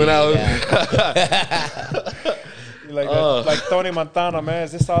how I see When you I was- now. You're like Tony Montana, man.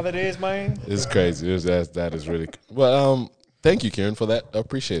 Is this all it is, man? It's crazy. That is really. Well, thank you, Kieran, for that. I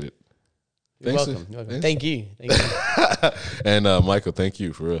appreciate it. You're Thanks. welcome. You're welcome. Thank you. Thank you. And Michael, thank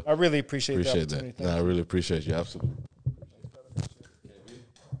you for real. I really appreciate the Appreciate opportunity. that. No, I really appreciate you. Absolutely.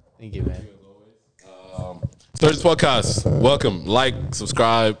 Thank you, man. Sturgis Podcast. Welcome. Like,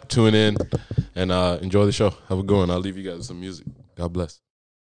 subscribe, tune in, and enjoy the show. Have a good one. I'll leave you guys with some music. God bless.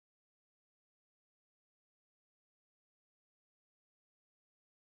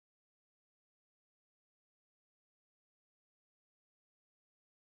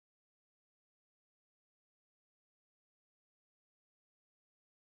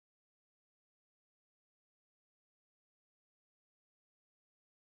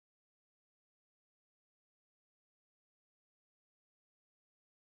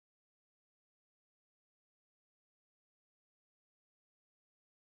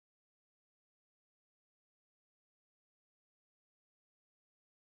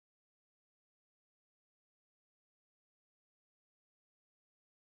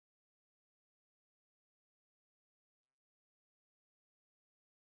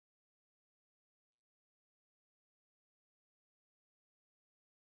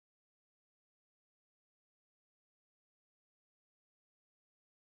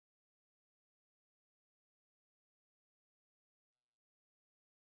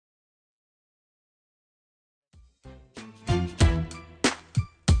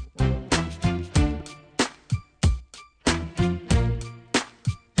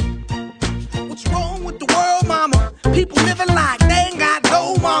 People living like they ain't got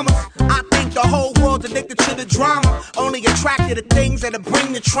no mamas. I think the whole world's addicted to the drama, only attracted to things that'll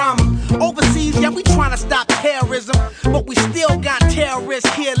bring the trauma. Overseas, yeah, we trying to stop terrorism, but we still got terrorists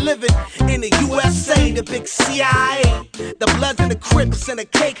here living in the USA, the big CIA, the Bloods and the Crips and the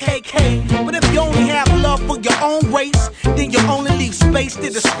KKK. But if you only have love for your own race, then you only leave space to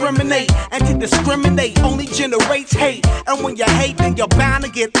discriminate, and to discriminate only generates hate. And when you hate, then you're bound to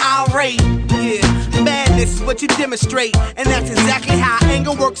get irate. Yeah, madness is what you demonstrate, and that's exactly how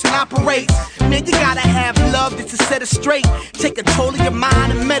anger works and operates. Man, you gotta have love just to set it straight. Take control of your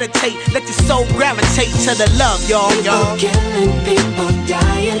mind and meditate. Let your soul gravitate to the love, y'all. People killing, people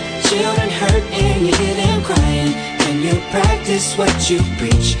dying, children hurt and you hear them crying. Can you practice what you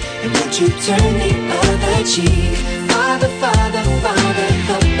preach, and would you turn the other cheek? Father, Father, Father,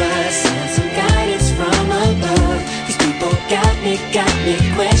 help us, send some guidance from above. These people got me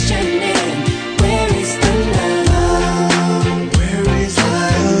questioning, where is the love? Where is the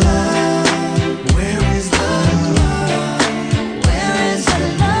love? Where is the love? Where is the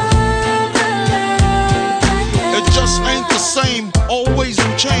love? It just ain't the same, always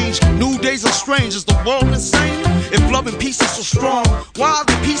new change. New days are strange, is the world insane? If love and peace is so strong, why are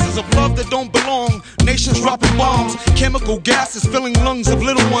the pieces of love that don't belong? Nations dropping bombs, chemical gases filling lungs of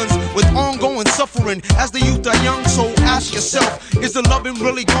little ones with ongoing suffering as the youth are young. So ask yourself, is the loving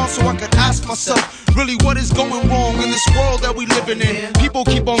really gone? So I could ask myself, really what is going wrong in this world that we living in? People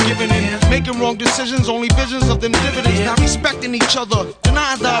keep on giving in, making wrong decisions, only visions of them dividends. Not respecting each other,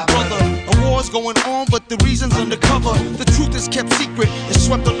 denying thy brother. A war's going on, but the reason's undercover. The truth is kept secret, it's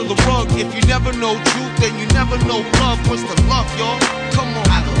swept under the rug. If you never know truth, then you never know love. Where's the love, y'all? Come on.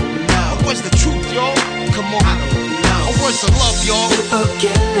 I don't know. Where's the truth, y'all? Come on. I don't know. Where's the love, y'all? People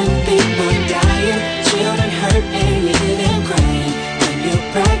killing, people dying, children hurt and you hear them crying. When you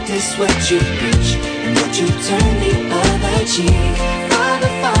practice what you preach, and would you turn the other cheek?